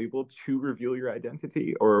be valuable to reveal your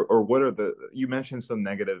identity, or what are you mentioned some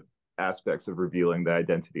negative aspects of revealing the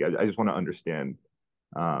identity. I just want to understand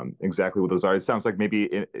exactly what those are. It sounds like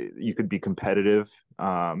maybe you could be competitive.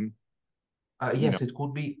 Yes, it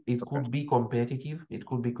could be. It could be competitive. It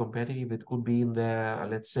could be competitive. It could be in the,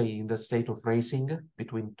 let's say, in the state of racing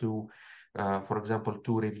between two, for example,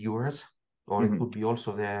 two reviewers, or it Mhm. could be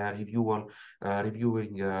also the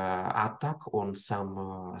reviewing attack on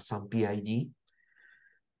some PID.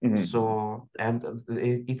 Mhm. So, and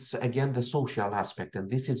it's again the social aspect, and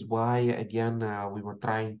this is why again we were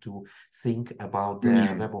trying to think about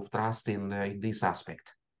the web of trust in this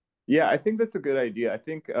aspect. Yeah, I think that's a good idea. I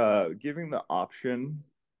think giving the option,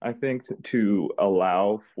 I think, to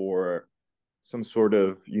allow for some sort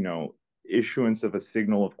of, issuance of a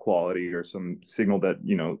signal of quality or some signal that,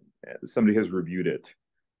 somebody has reviewed it.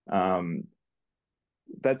 Um,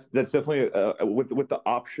 that's definitely with the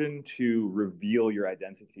option to reveal your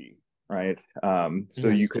identity, right? So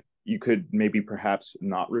Yes. you could maybe perhaps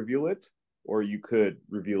not reveal it, or you could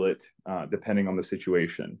reveal it depending on the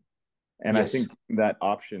situation. And I Yes. think that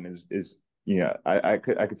option is yeah, I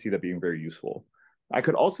could see that being very useful. I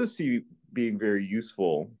could also see being very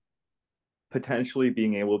useful potentially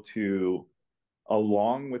being able to,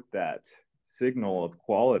 along with that signal of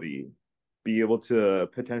quality, be able to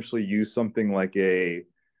potentially use something like a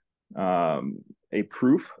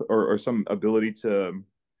proof, or some ability to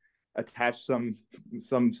attach some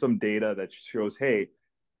data that shows, hey,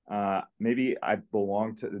 maybe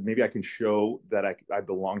maybe I can show that I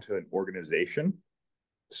belong to an organization.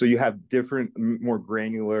 So you have different, more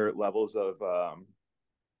granular levels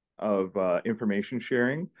of information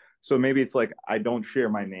sharing. So maybe it's like I don't share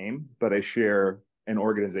my name, but I share an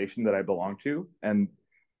organization that I belong to, and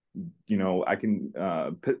I can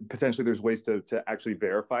potentially, there's ways to actually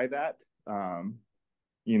verify that, from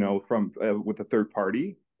with a third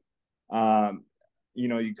party. Um,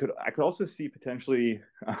 I could also see potentially,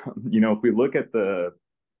 if we look at the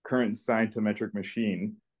current scientometric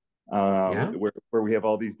machine, Yeah. where we have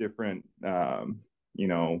all these different, you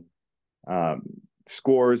know, um,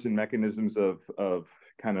 scores and mechanisms of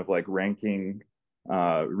kind of like ranking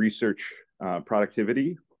research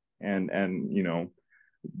productivity, and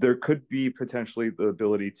there could be potentially the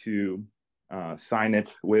ability to sign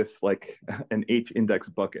it with like an H-index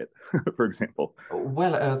bucket, for example.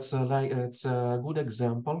 Well, it's a good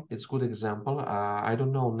example. It's good example. I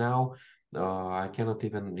don't know now. I cannot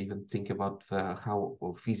even think about how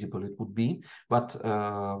feasible it would be. But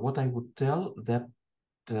what I would tell that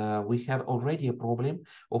we have already a problem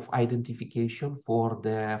of identification for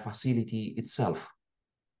the facility itself.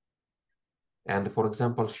 And for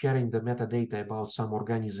example, sharing the metadata about some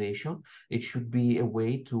organization, it should be a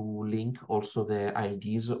way to link also the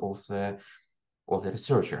IDs of the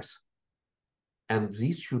researchers. And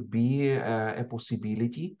this should be a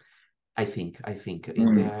possibility. I think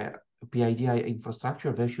in the PID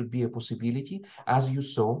infrastructure there should be a possibility, as you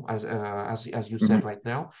saw, as you said right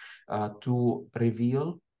now, to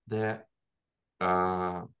reveal the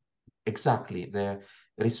exactly the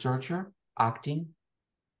researcher acting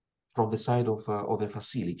from the side of the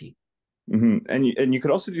facility. And you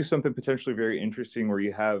could also do something potentially very interesting where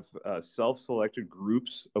you have self-selected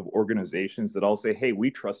groups of organizations that all say, "Hey, we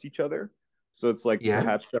trust each other." So it's like Yeah,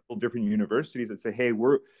 perhaps several different universities that say, "Hey,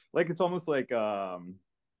 we're like," it's almost like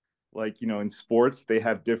in sports they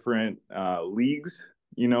have different leagues,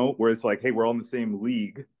 where it's like, "Hey, we're all in the same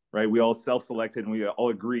league, right? We all self-selected and we all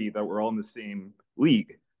agree that we're all in the same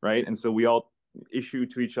league, right? And so we all issue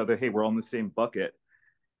to each other, 'Hey, we're all in the same bucket.'"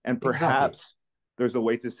 And exactly. perhaps there's a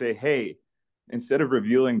way to say, hey, instead of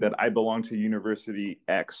revealing that I belong to University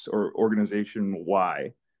X or organization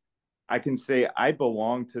Y, I can say I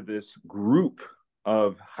belong to this group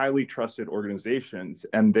of highly trusted organizations,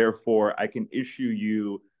 and therefore I can issue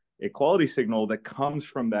you a quality signal that comes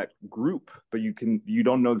from that group, but you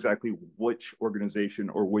don't know exactly which organization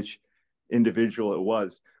or which individual it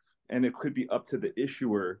was. And it could be up to the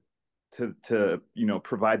issuer to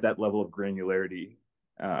provide that level of granularity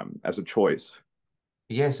as a choice.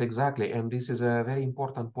 Yes, exactly. And this is a very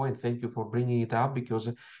important point. Thank you for bringing it up, because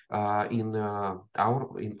in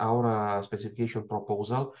our specification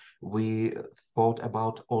proposal, we thought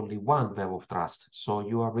about only one web of trust. So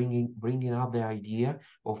you are bringing up the idea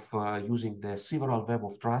of using the several web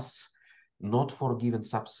of trusts, not for given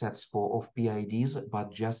subsets of PIDs,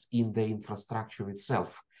 but just in the infrastructure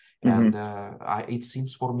itself. Mm-hmm. And it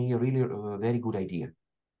seems for me really a very good idea.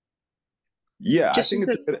 Yeah, I think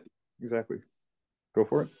it's a good, exactly. Go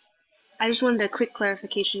for it. I just wanted a quick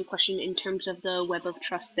clarification question in terms of the web of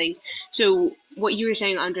trust thing. So what you were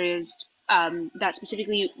saying, Andre, is that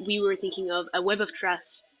specifically we were thinking of a web of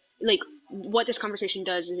trust. Like what this conversation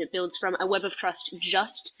does is it builds from a web of trust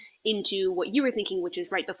just into what you were thinking, which is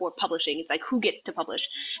right before publishing. It's like who gets to publish.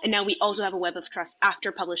 And now we also have a web of trust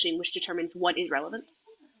after publishing, which determines what is relevant.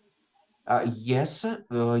 Yes,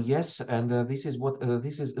 and this is what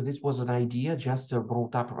this was an idea just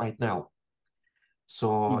brought up right now.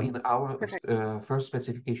 So in our first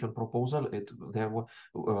specification proposal, there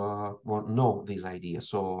were no these ideas.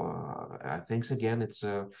 So thanks again. It's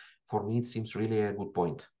for me, it seems really a good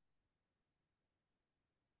point.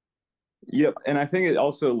 Yep, and I think it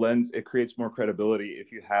also it creates more credibility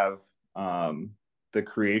if you have the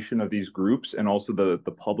creation of these groups and also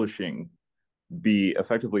the publishing be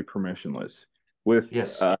effectively permissionless with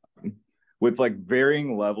Yes. With like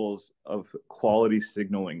varying levels of quality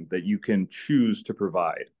signaling that you can choose to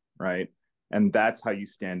provide, right? And that's how you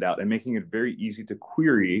stand out, and making it very easy to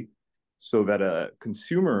query so that a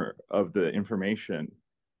consumer of the information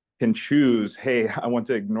can choose, hey, I want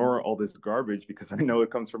to ignore all this garbage because I know it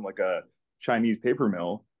comes from like a Chinese paper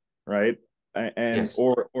mill, right? And yes.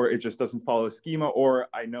 or it just doesn't follow a schema, or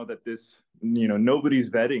I know that this, nobody's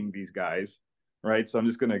vetting these guys, right? So I'm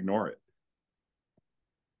just going to ignore it.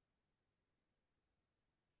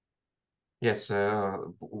 Yes,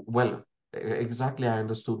 well, exactly. I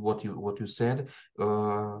understood what you said.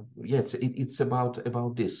 Yes, it's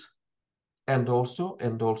about this, and also,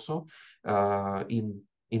 in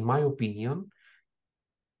my opinion,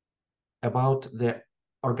 about the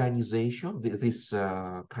organization, this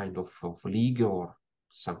kind of league or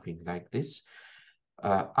something like this,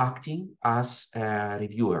 acting as a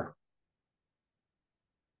reviewer.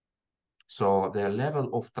 So the level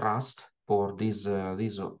of trust for these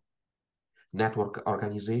network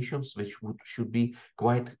organizations, which should be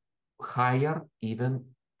quite higher, even,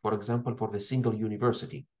 for example, for the single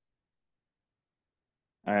university.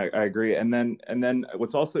 I agree. And then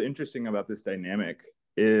what's also interesting about this dynamic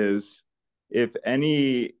is if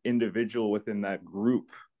any individual within that group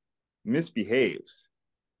misbehaves,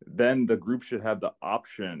 then the group should have the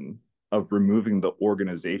option of removing the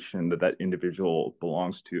organization that that individual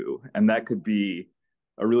belongs to. And that could be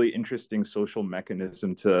a really interesting social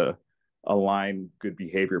mechanism to align good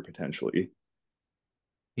behavior potentially.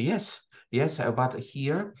 Yes, but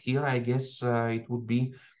here I guess it would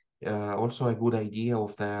be also a good idea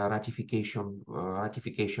of the ratification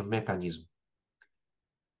mechanism.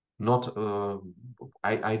 Not,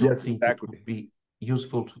 I don't think exactly. it would be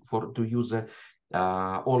useful to use a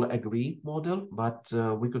all agree model, but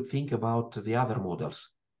we could think about the other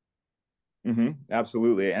models.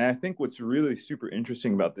 Absolutely. And I think what's really super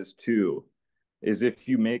interesting about this too is if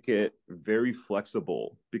you make it very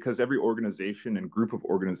flexible, because every organization and group of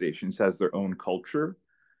organizations has their own culture.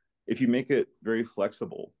 If you make it very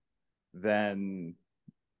flexible, then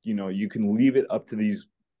you can leave it up to these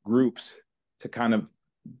groups to kind of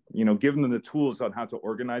give them the tools on how to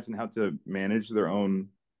organize and how to manage their own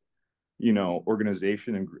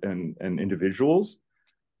organization and individuals.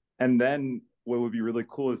 And then what would be really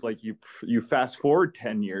cool is like you fast forward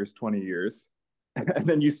 10 years, 20 years, and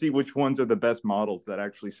then you see which ones are the best models that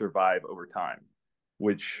actually survive over time,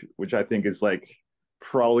 which I think is like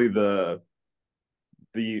probably the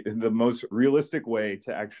most realistic way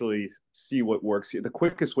to actually see what works, the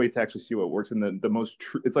quickest way to actually see what works, and the most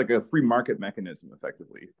it's like a free market mechanism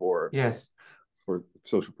effectively for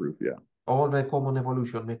social proof. Yeah. All the common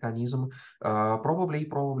evolution mechanism, probably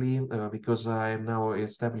because I am now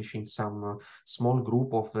establishing some small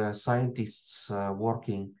group of scientists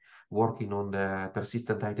working on the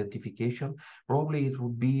persistent identification. Probably it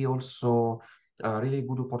would be also a really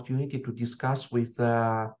good opportunity to discuss with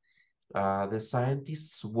the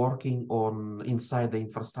scientists working on inside the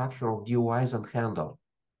infrastructure of DOIs and handle.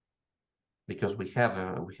 because we have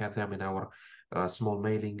them in our small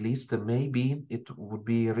mailing list. Maybe it would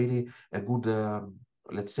be really a good,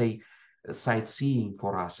 let's say, sightseeing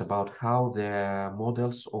for us about how the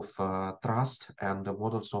models of trust and the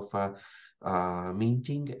models of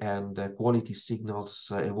minting and quality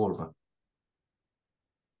signals evolve.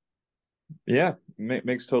 Yeah,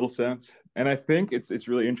 makes total sense. And I think it's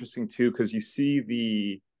really interesting too, because you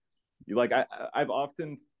see like I've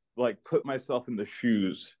often like put myself in the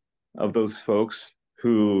shoes of those folks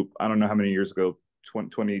who I don't know how many years ago,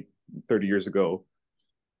 20, 30 years ago,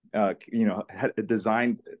 had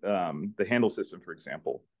designed the handle system, for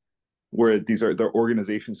example, where they're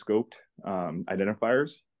organization scoped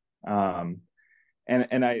identifiers. Um,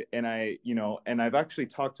 and I've actually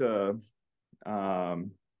talked to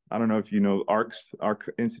I don't know if you know Arc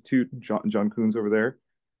Institute, John Coons over there,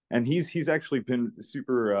 and he's actually been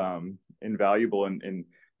super invaluable in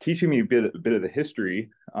teaching me a bit of the history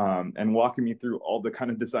and walking me through all the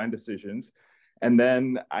kind of design decisions. And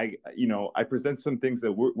then I present some things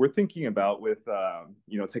that we're thinking about with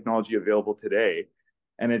technology available today,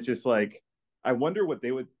 and it's just like I wonder what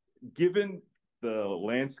they would, given the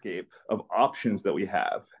landscape of options that we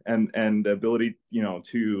have and the ability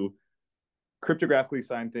to cryptographically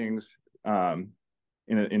sign things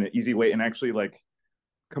in an easy way and actually like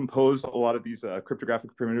compose a lot of these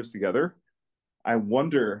cryptographic primitives together. I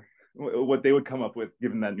wonder what they would come up with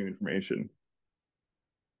given that new information.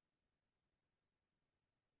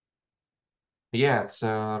 Yeah, it's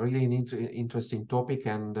really an interesting topic,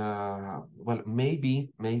 and well, maybe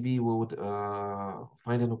we would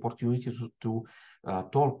find an opportunity to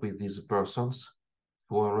talk with these persons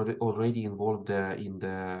who are already involved in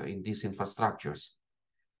these infrastructures,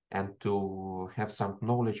 and to have some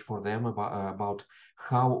knowledge for them about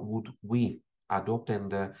how would we adopt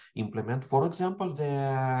and implement, for example,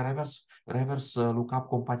 the reverse lookup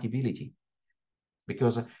compatibility,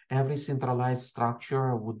 because every centralized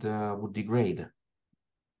structure would degrade.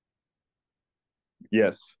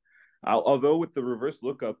 Yes. Although with the reverse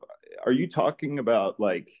lookup, are you talking about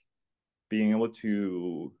like being able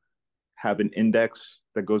to have an index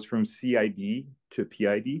that goes from CID to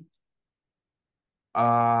PID?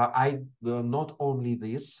 Not only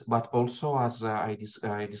this, but also, as I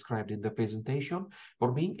described in the presentation,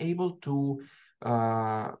 for being able to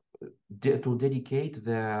dedicate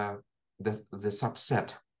the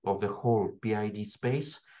subset of the whole PID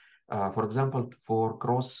space, for example, for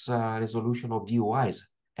cross resolution of DOIs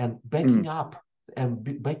and backing up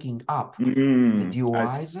the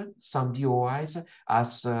DOIs, some DOIs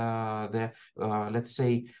as the let's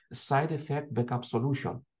say side effect backup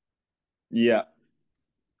solution. Yeah,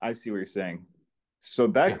 I see what you're saying. So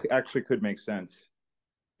that actually could make sense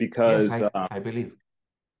Yes, because I believe.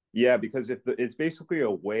 yeah, because if it's basically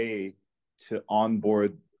a way to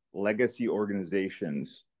onboard legacy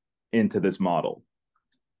organizations into this model.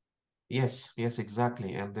 Yes,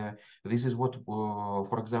 exactly. And this is what,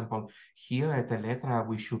 for example, here at Elettra,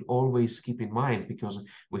 we should always keep in mind, because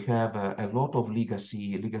we have a lot of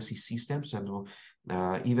legacy systems, and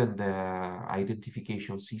even the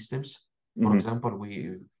identification systems. For example,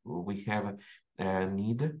 we have a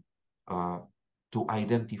need to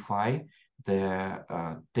identify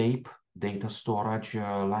the tape data storage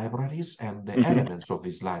libraries and the elements of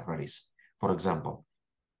these libraries, for example,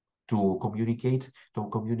 to communicate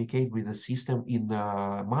with the system in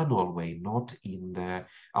a manual way, not in the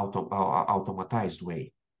automatized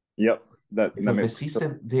way. Yep, that Because the makes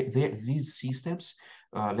system, these systems,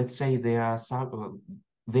 let's say they are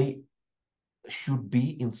they should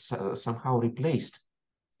be somehow replaced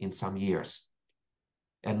in some years,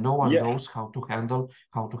 and no one yeah. knows how to handle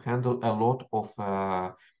a lot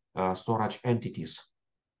of storage entities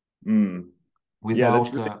Yeah,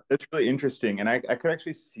 without. that's really interesting, and I could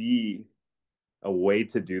actually see a way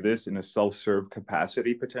to do this in a self-serve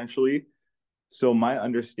capacity potentially. So my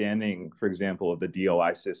understanding, for example, of the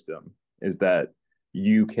DOI system is that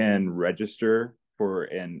you can register for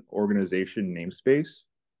an organization namespace.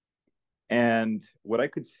 And what I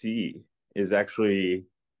could see is actually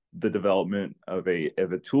the development of a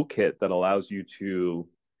toolkit that allows you to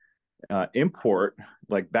import,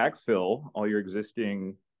 like backfill all your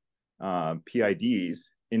existing PIDs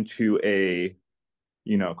into a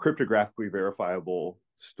cryptographically verifiable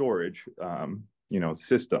storage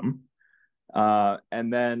system,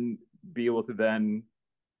 and then be able to then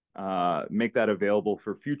make that available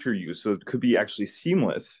for future use. So it could be actually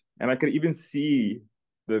seamless. And I could even see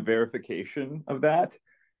the verification of that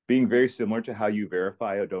being very similar to how you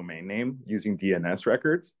verify a domain name using DNS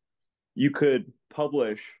records. You could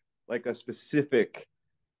publish like a specific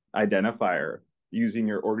identifier using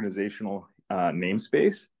your organizational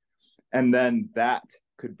namespace, And then that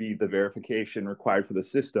could be the verification required for the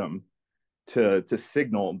system to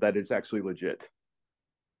signal that it's actually legit.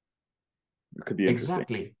 It could be interesting.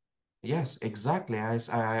 Exactly. Yes, exactly.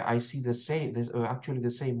 I see the same, this actually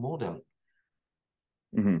the same model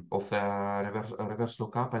of reverse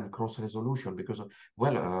lookup and cross resolution, because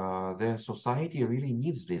well, the society really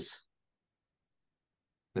needs this.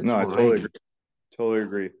 That's No, I totally already. agree. Totally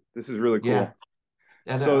agree. This is really Yeah. cool.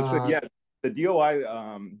 And So yeah, the DOI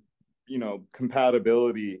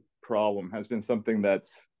compatibility problem has been something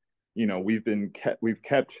that's we've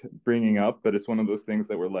kept bringing up, but it's one of those things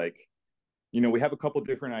that we're like, we have a couple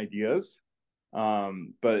different ideas,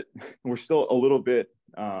 but we're still a little bit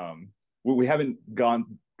we haven't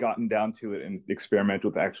gotten down to it and experiment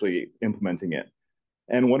with actually implementing it.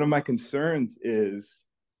 And one of my concerns is,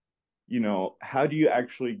 how do you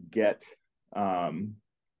actually how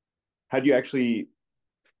do you actually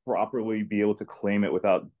properly be able to claim it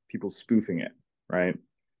without people spoofing it, right?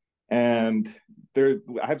 And I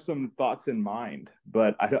have some thoughts in mind,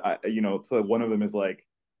 but so one of them is like,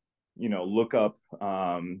 look up,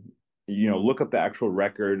 look up the actual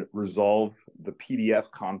record, resolve the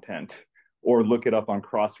PDF content, or look it up on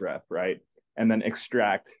Crossref, right? And then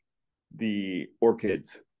extract the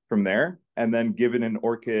ORCIDs from there, and then give it an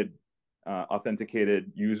ORCID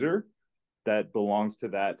authenticated user that belongs to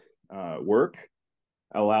that work,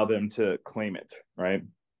 allow them to claim it, right?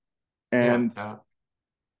 yeah, And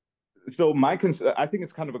so I think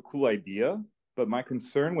it's kind of a cool idea, but my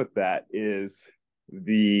concern with that is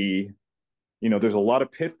there's a lot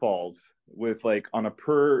of pitfalls with like on a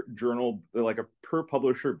per journal, like a per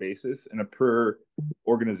publisher basis and a per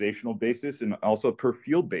organizational basis and also a per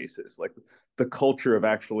field basis. Like the culture of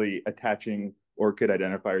actually attaching ORCID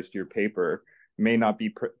identifiers to your paper may not be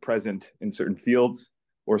present in certain fields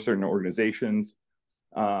or certain organizations.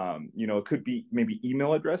 It could be maybe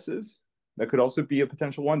email addresses. That could also be a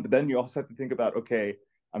potential one. But then you also have to think about, okay,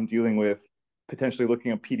 I'm dealing with potentially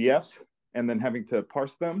looking at PDFs and then having to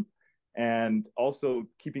parse them. And also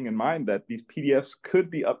keeping in mind that these PDFs could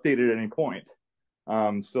be updated at any point.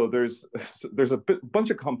 So there's a bunch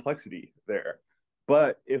of complexity there.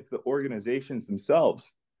 But if the organizations themselves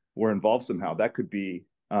were involved somehow, that could be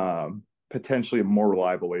potentially a more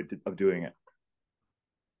reliable way of doing it.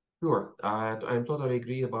 sure. I totally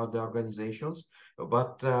agree about the organizations,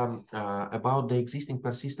 but about the existing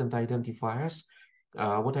persistent identifiers,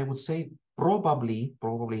 what I would say, probably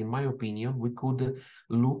in my opinion, we could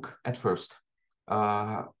look at first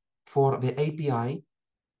for the API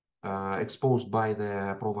exposed by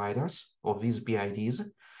the providers of these PIDs,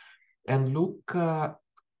 and look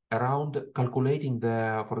around calculating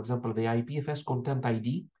for example, the IPFS content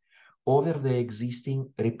ID over the existing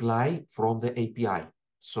reply from the API.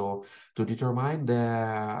 So to determine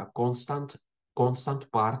the constant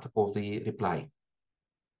part of the reply.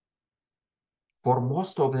 For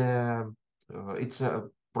most of the, it's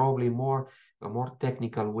probably a more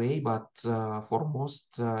technical way, but for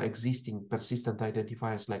most existing persistent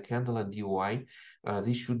identifiers like handle and DOI,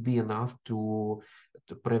 this should be enough to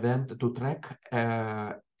track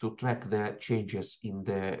the changes in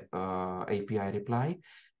the API reply,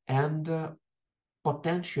 and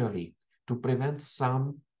potentially to prevent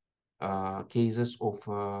some cases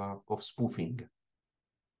of spoofing.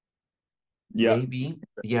 Yeah. Maybe,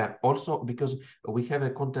 yeah, also because we have a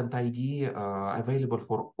content ID available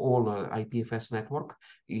for all IPFS network,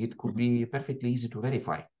 it could be perfectly easy to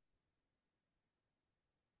verify.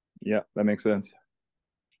 Yeah, that makes sense.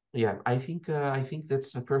 Yeah, I think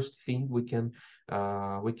that's the first thing we can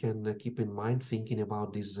keep in mind thinking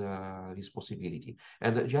about this possibility.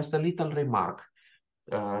 And just a little remark,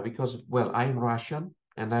 because well, I'm Russian,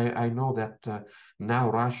 and I know that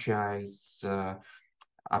now Russia is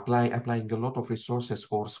applying a lot of resources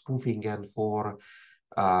for spoofing and for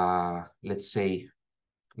let's say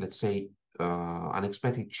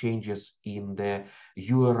unexpected changes in the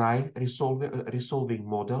URI resolving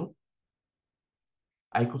model.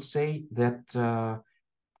 I could say that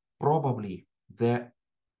probably the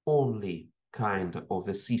only kind of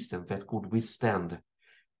the system that could withstand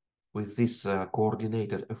with this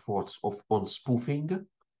coordinated efforts on spoofing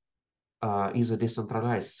is a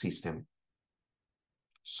decentralized system.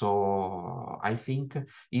 So I think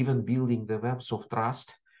even building the webs of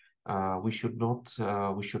trust, we should not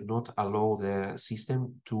allow the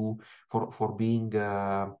system for being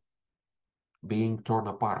torn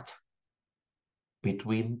apart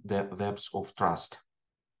between the webs of trust.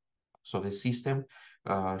 So the system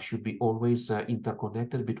should be always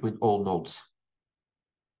interconnected between all nodes.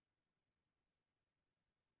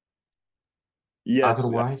 Yes,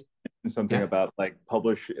 Otherwise, something yeah, about like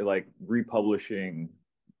republishing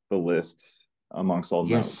the lists amongst all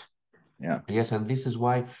nodes. Yes. Yeah. Yes, and this is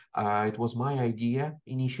why it was my idea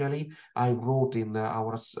initially. I wrote in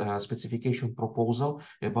our specification proposal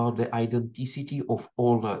about the identicity of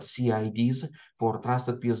all CIDs for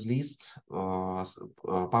trusted peers list,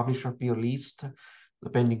 publisher peer list,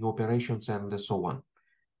 pending operations, and so on.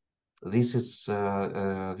 This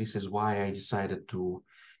is why I decided to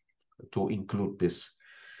include this.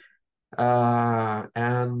 I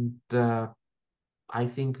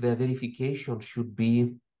think the verification should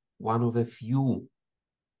be one of the few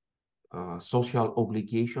social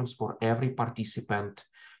obligations for every participant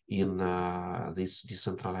in this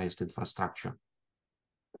decentralized infrastructure.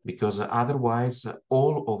 Because otherwise,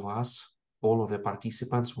 all of us, all of the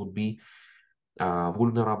participants would be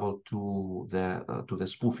vulnerable to the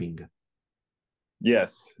spoofing.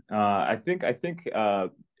 Yes, I think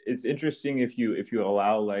it's interesting if you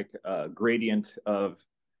allow like a gradient of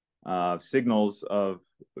signals of,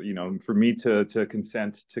 you know, for me to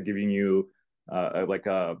consent to giving you like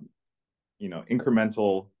a, you know,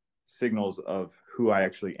 incremental signals of who I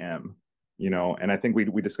actually am, you know. And I think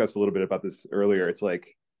we discussed a little bit about this earlier. It's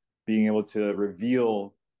like being able to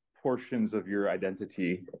reveal portions of your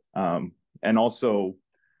identity, and also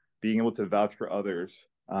being able to vouch for others.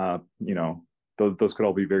 You know, those could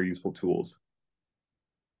all be very useful tools.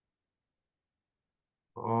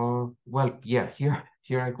 Well, yeah,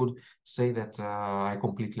 here I could say that I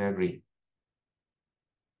completely agree.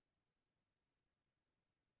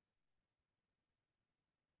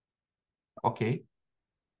 Okay.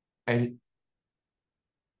 And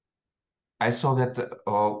I saw that,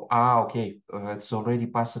 okay, it's already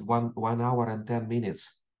past 1 hour and 10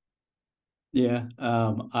 minutes. Yeah,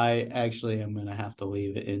 I actually am going to have to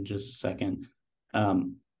leave in just a second.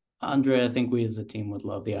 Andre, I think we as a team would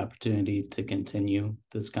love the opportunity to continue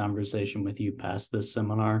this conversation with you past this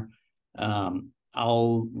seminar.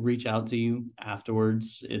 I'll reach out to you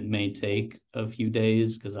afterwards. It may take a few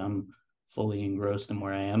days because I'm fully engrossed in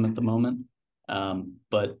where I am at the moment.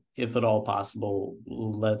 But if at all possible,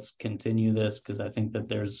 let's continue this because I think that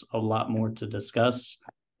there's a lot more to discuss.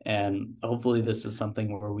 And hopefully this is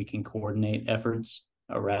something where we can coordinate efforts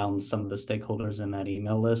around some of the stakeholders in that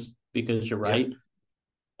email list, because you're right.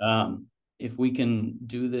 If we can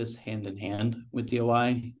do this hand in hand with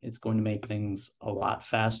DOI, it's going to make things a lot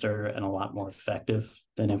faster and a lot more effective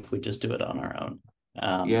than if we just do it on our own.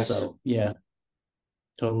 Yes. So yeah,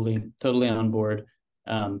 totally on board.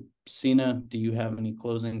 Sina, do you have any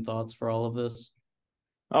closing thoughts for all of this?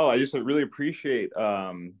 Oh, I just really appreciate,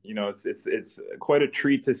 you know, it's quite a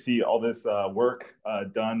treat to see all this work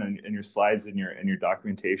done in your slides and your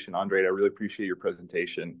documentation, Andre. I really appreciate your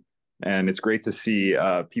presentation, and it's great to see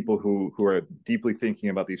people who are deeply thinking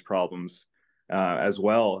about these problems as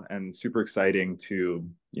well, and super exciting to,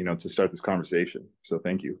 you know, to start this conversation. So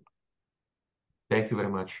thank you. Thank you very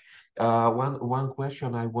much. One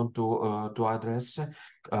question I want to address.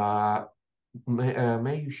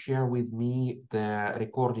 May you share with me the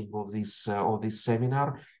recording of this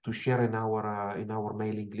seminar to share in our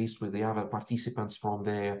mailing list with the other participants from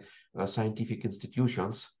the scientific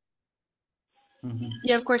institutions? Mm-hmm.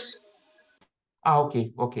 Yeah, of course.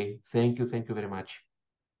 Okay. Thank you very much.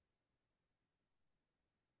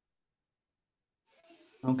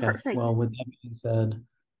 Okay. Perfect. Well, with that being said,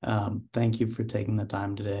 thank you for taking the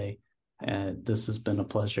time today. This has been a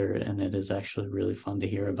pleasure, and it is actually really fun to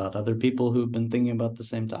hear about other people who've been thinking about the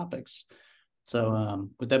same topics. So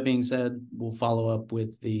with that being said, we'll follow up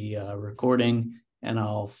with the recording, and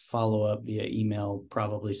I'll follow up via email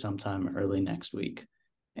probably sometime early next week.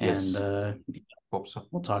 Yes. And hope so.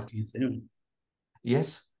 We'll talk to you soon.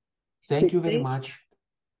 Yes. Thank you very much.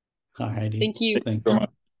 All righty. Thank you. Thanks so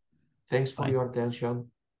much. Thanks for your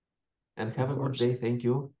attention, and have a good day. Thank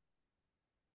you.